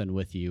 something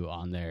with you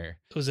on there.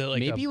 Was it like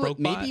maybe what?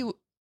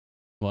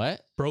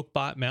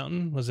 Brokebot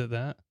Mountain? Was it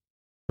that?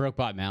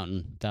 Brokebot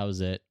Mountain. That was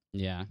it.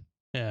 Yeah.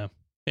 Yeah.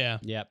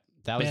 Yep.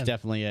 That was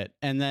definitely it.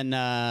 And then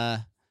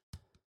other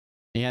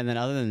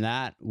than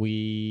that,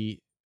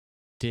 we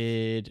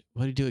did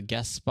do a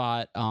guest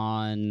spot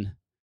on.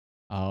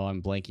 Oh,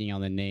 I'm blanking on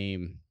the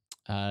name.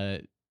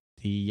 The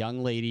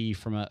young lady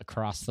from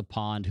across the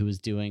pond who was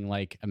doing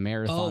like a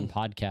marathon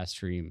podcast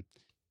stream.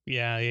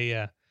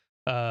 Yeah.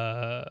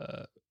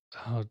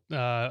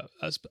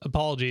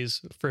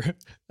 Apologies for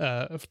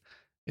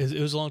it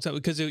was a long time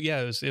because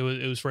it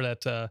was for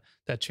that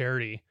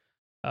charity.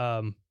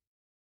 It's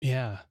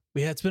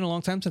been a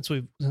long time since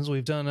we've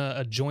done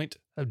a joint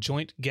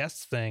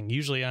guest thing.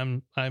 Usually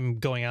I'm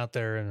going out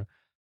there and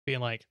being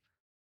like,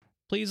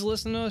 please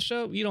listen to the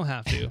show. You don't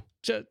have to.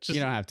 Just you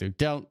don't have to.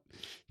 Don't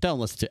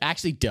listen to.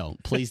 Actually,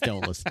 don't. Please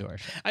don't listen to our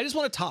show. I just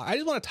want to talk.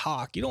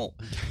 You don't.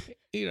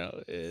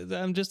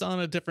 I'm just on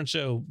a different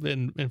show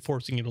and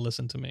forcing you to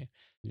listen to me.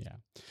 Yeah.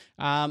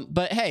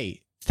 But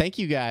hey, thank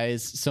you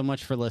guys so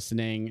much for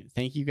listening.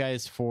 Thank you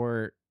guys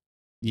for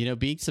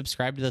being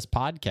subscribed to this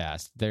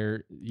podcast.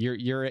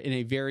 You're in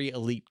a very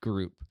elite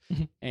group,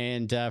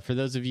 and for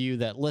those of you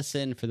that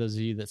listen, for those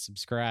of you that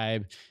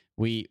subscribe,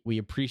 we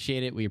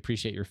appreciate it. We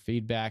appreciate your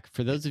feedback.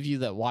 For those of you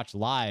that watch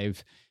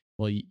live,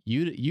 well,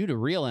 you the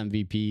real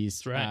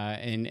MVPs, right?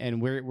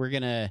 And we're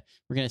gonna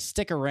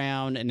stick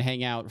around and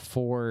hang out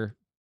for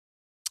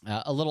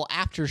a little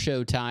after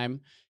show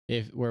time,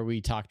 where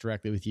we talk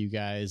directly with you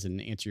guys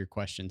and answer your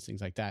questions, things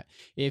like that.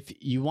 If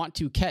you want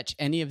to catch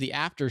any of the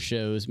after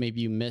shows,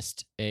 maybe you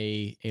missed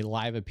a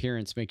live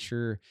appearance, make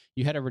sure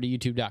you head over to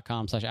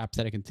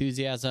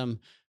youtube.com/apatheticenthusiasm.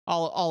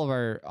 All of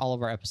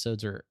our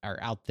episodes are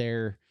out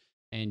there.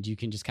 And you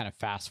can just kind of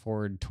fast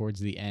forward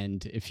towards the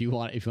end if you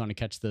want to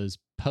catch those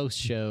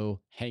post-show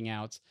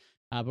hangouts.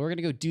 But we're going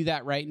to go do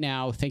that right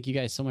now. Thank you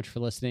guys so much for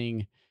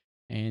listening.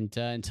 And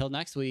until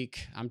next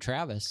week, I'm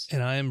Travis.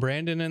 And I am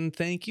Brandon. And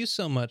thank you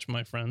so much,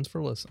 my friends,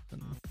 for listening.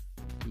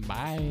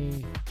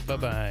 Bye.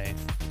 Bye-bye.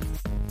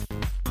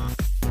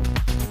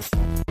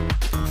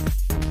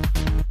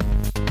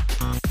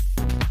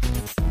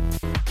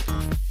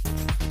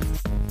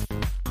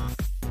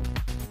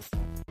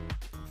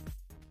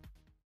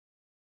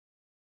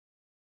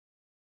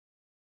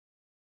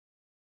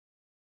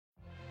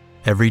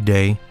 Every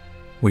day,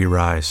 we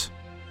rise,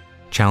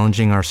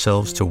 challenging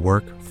ourselves to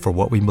work for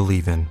what we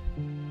believe in.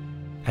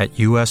 At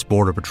U.S.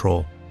 Border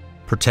Patrol,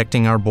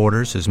 protecting our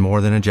borders is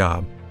more than a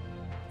job.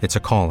 It's a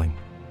calling.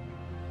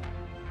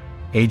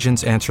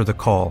 Agents answer the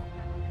call,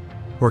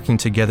 working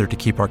together to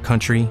keep our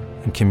country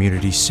and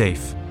communities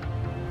safe.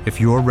 If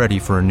you're ready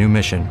for a new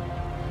mission,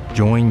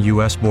 join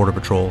U.S. Border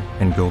Patrol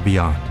and go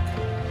beyond.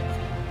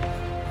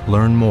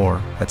 Learn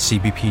more at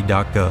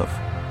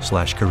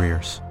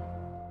cbp.gov/careers.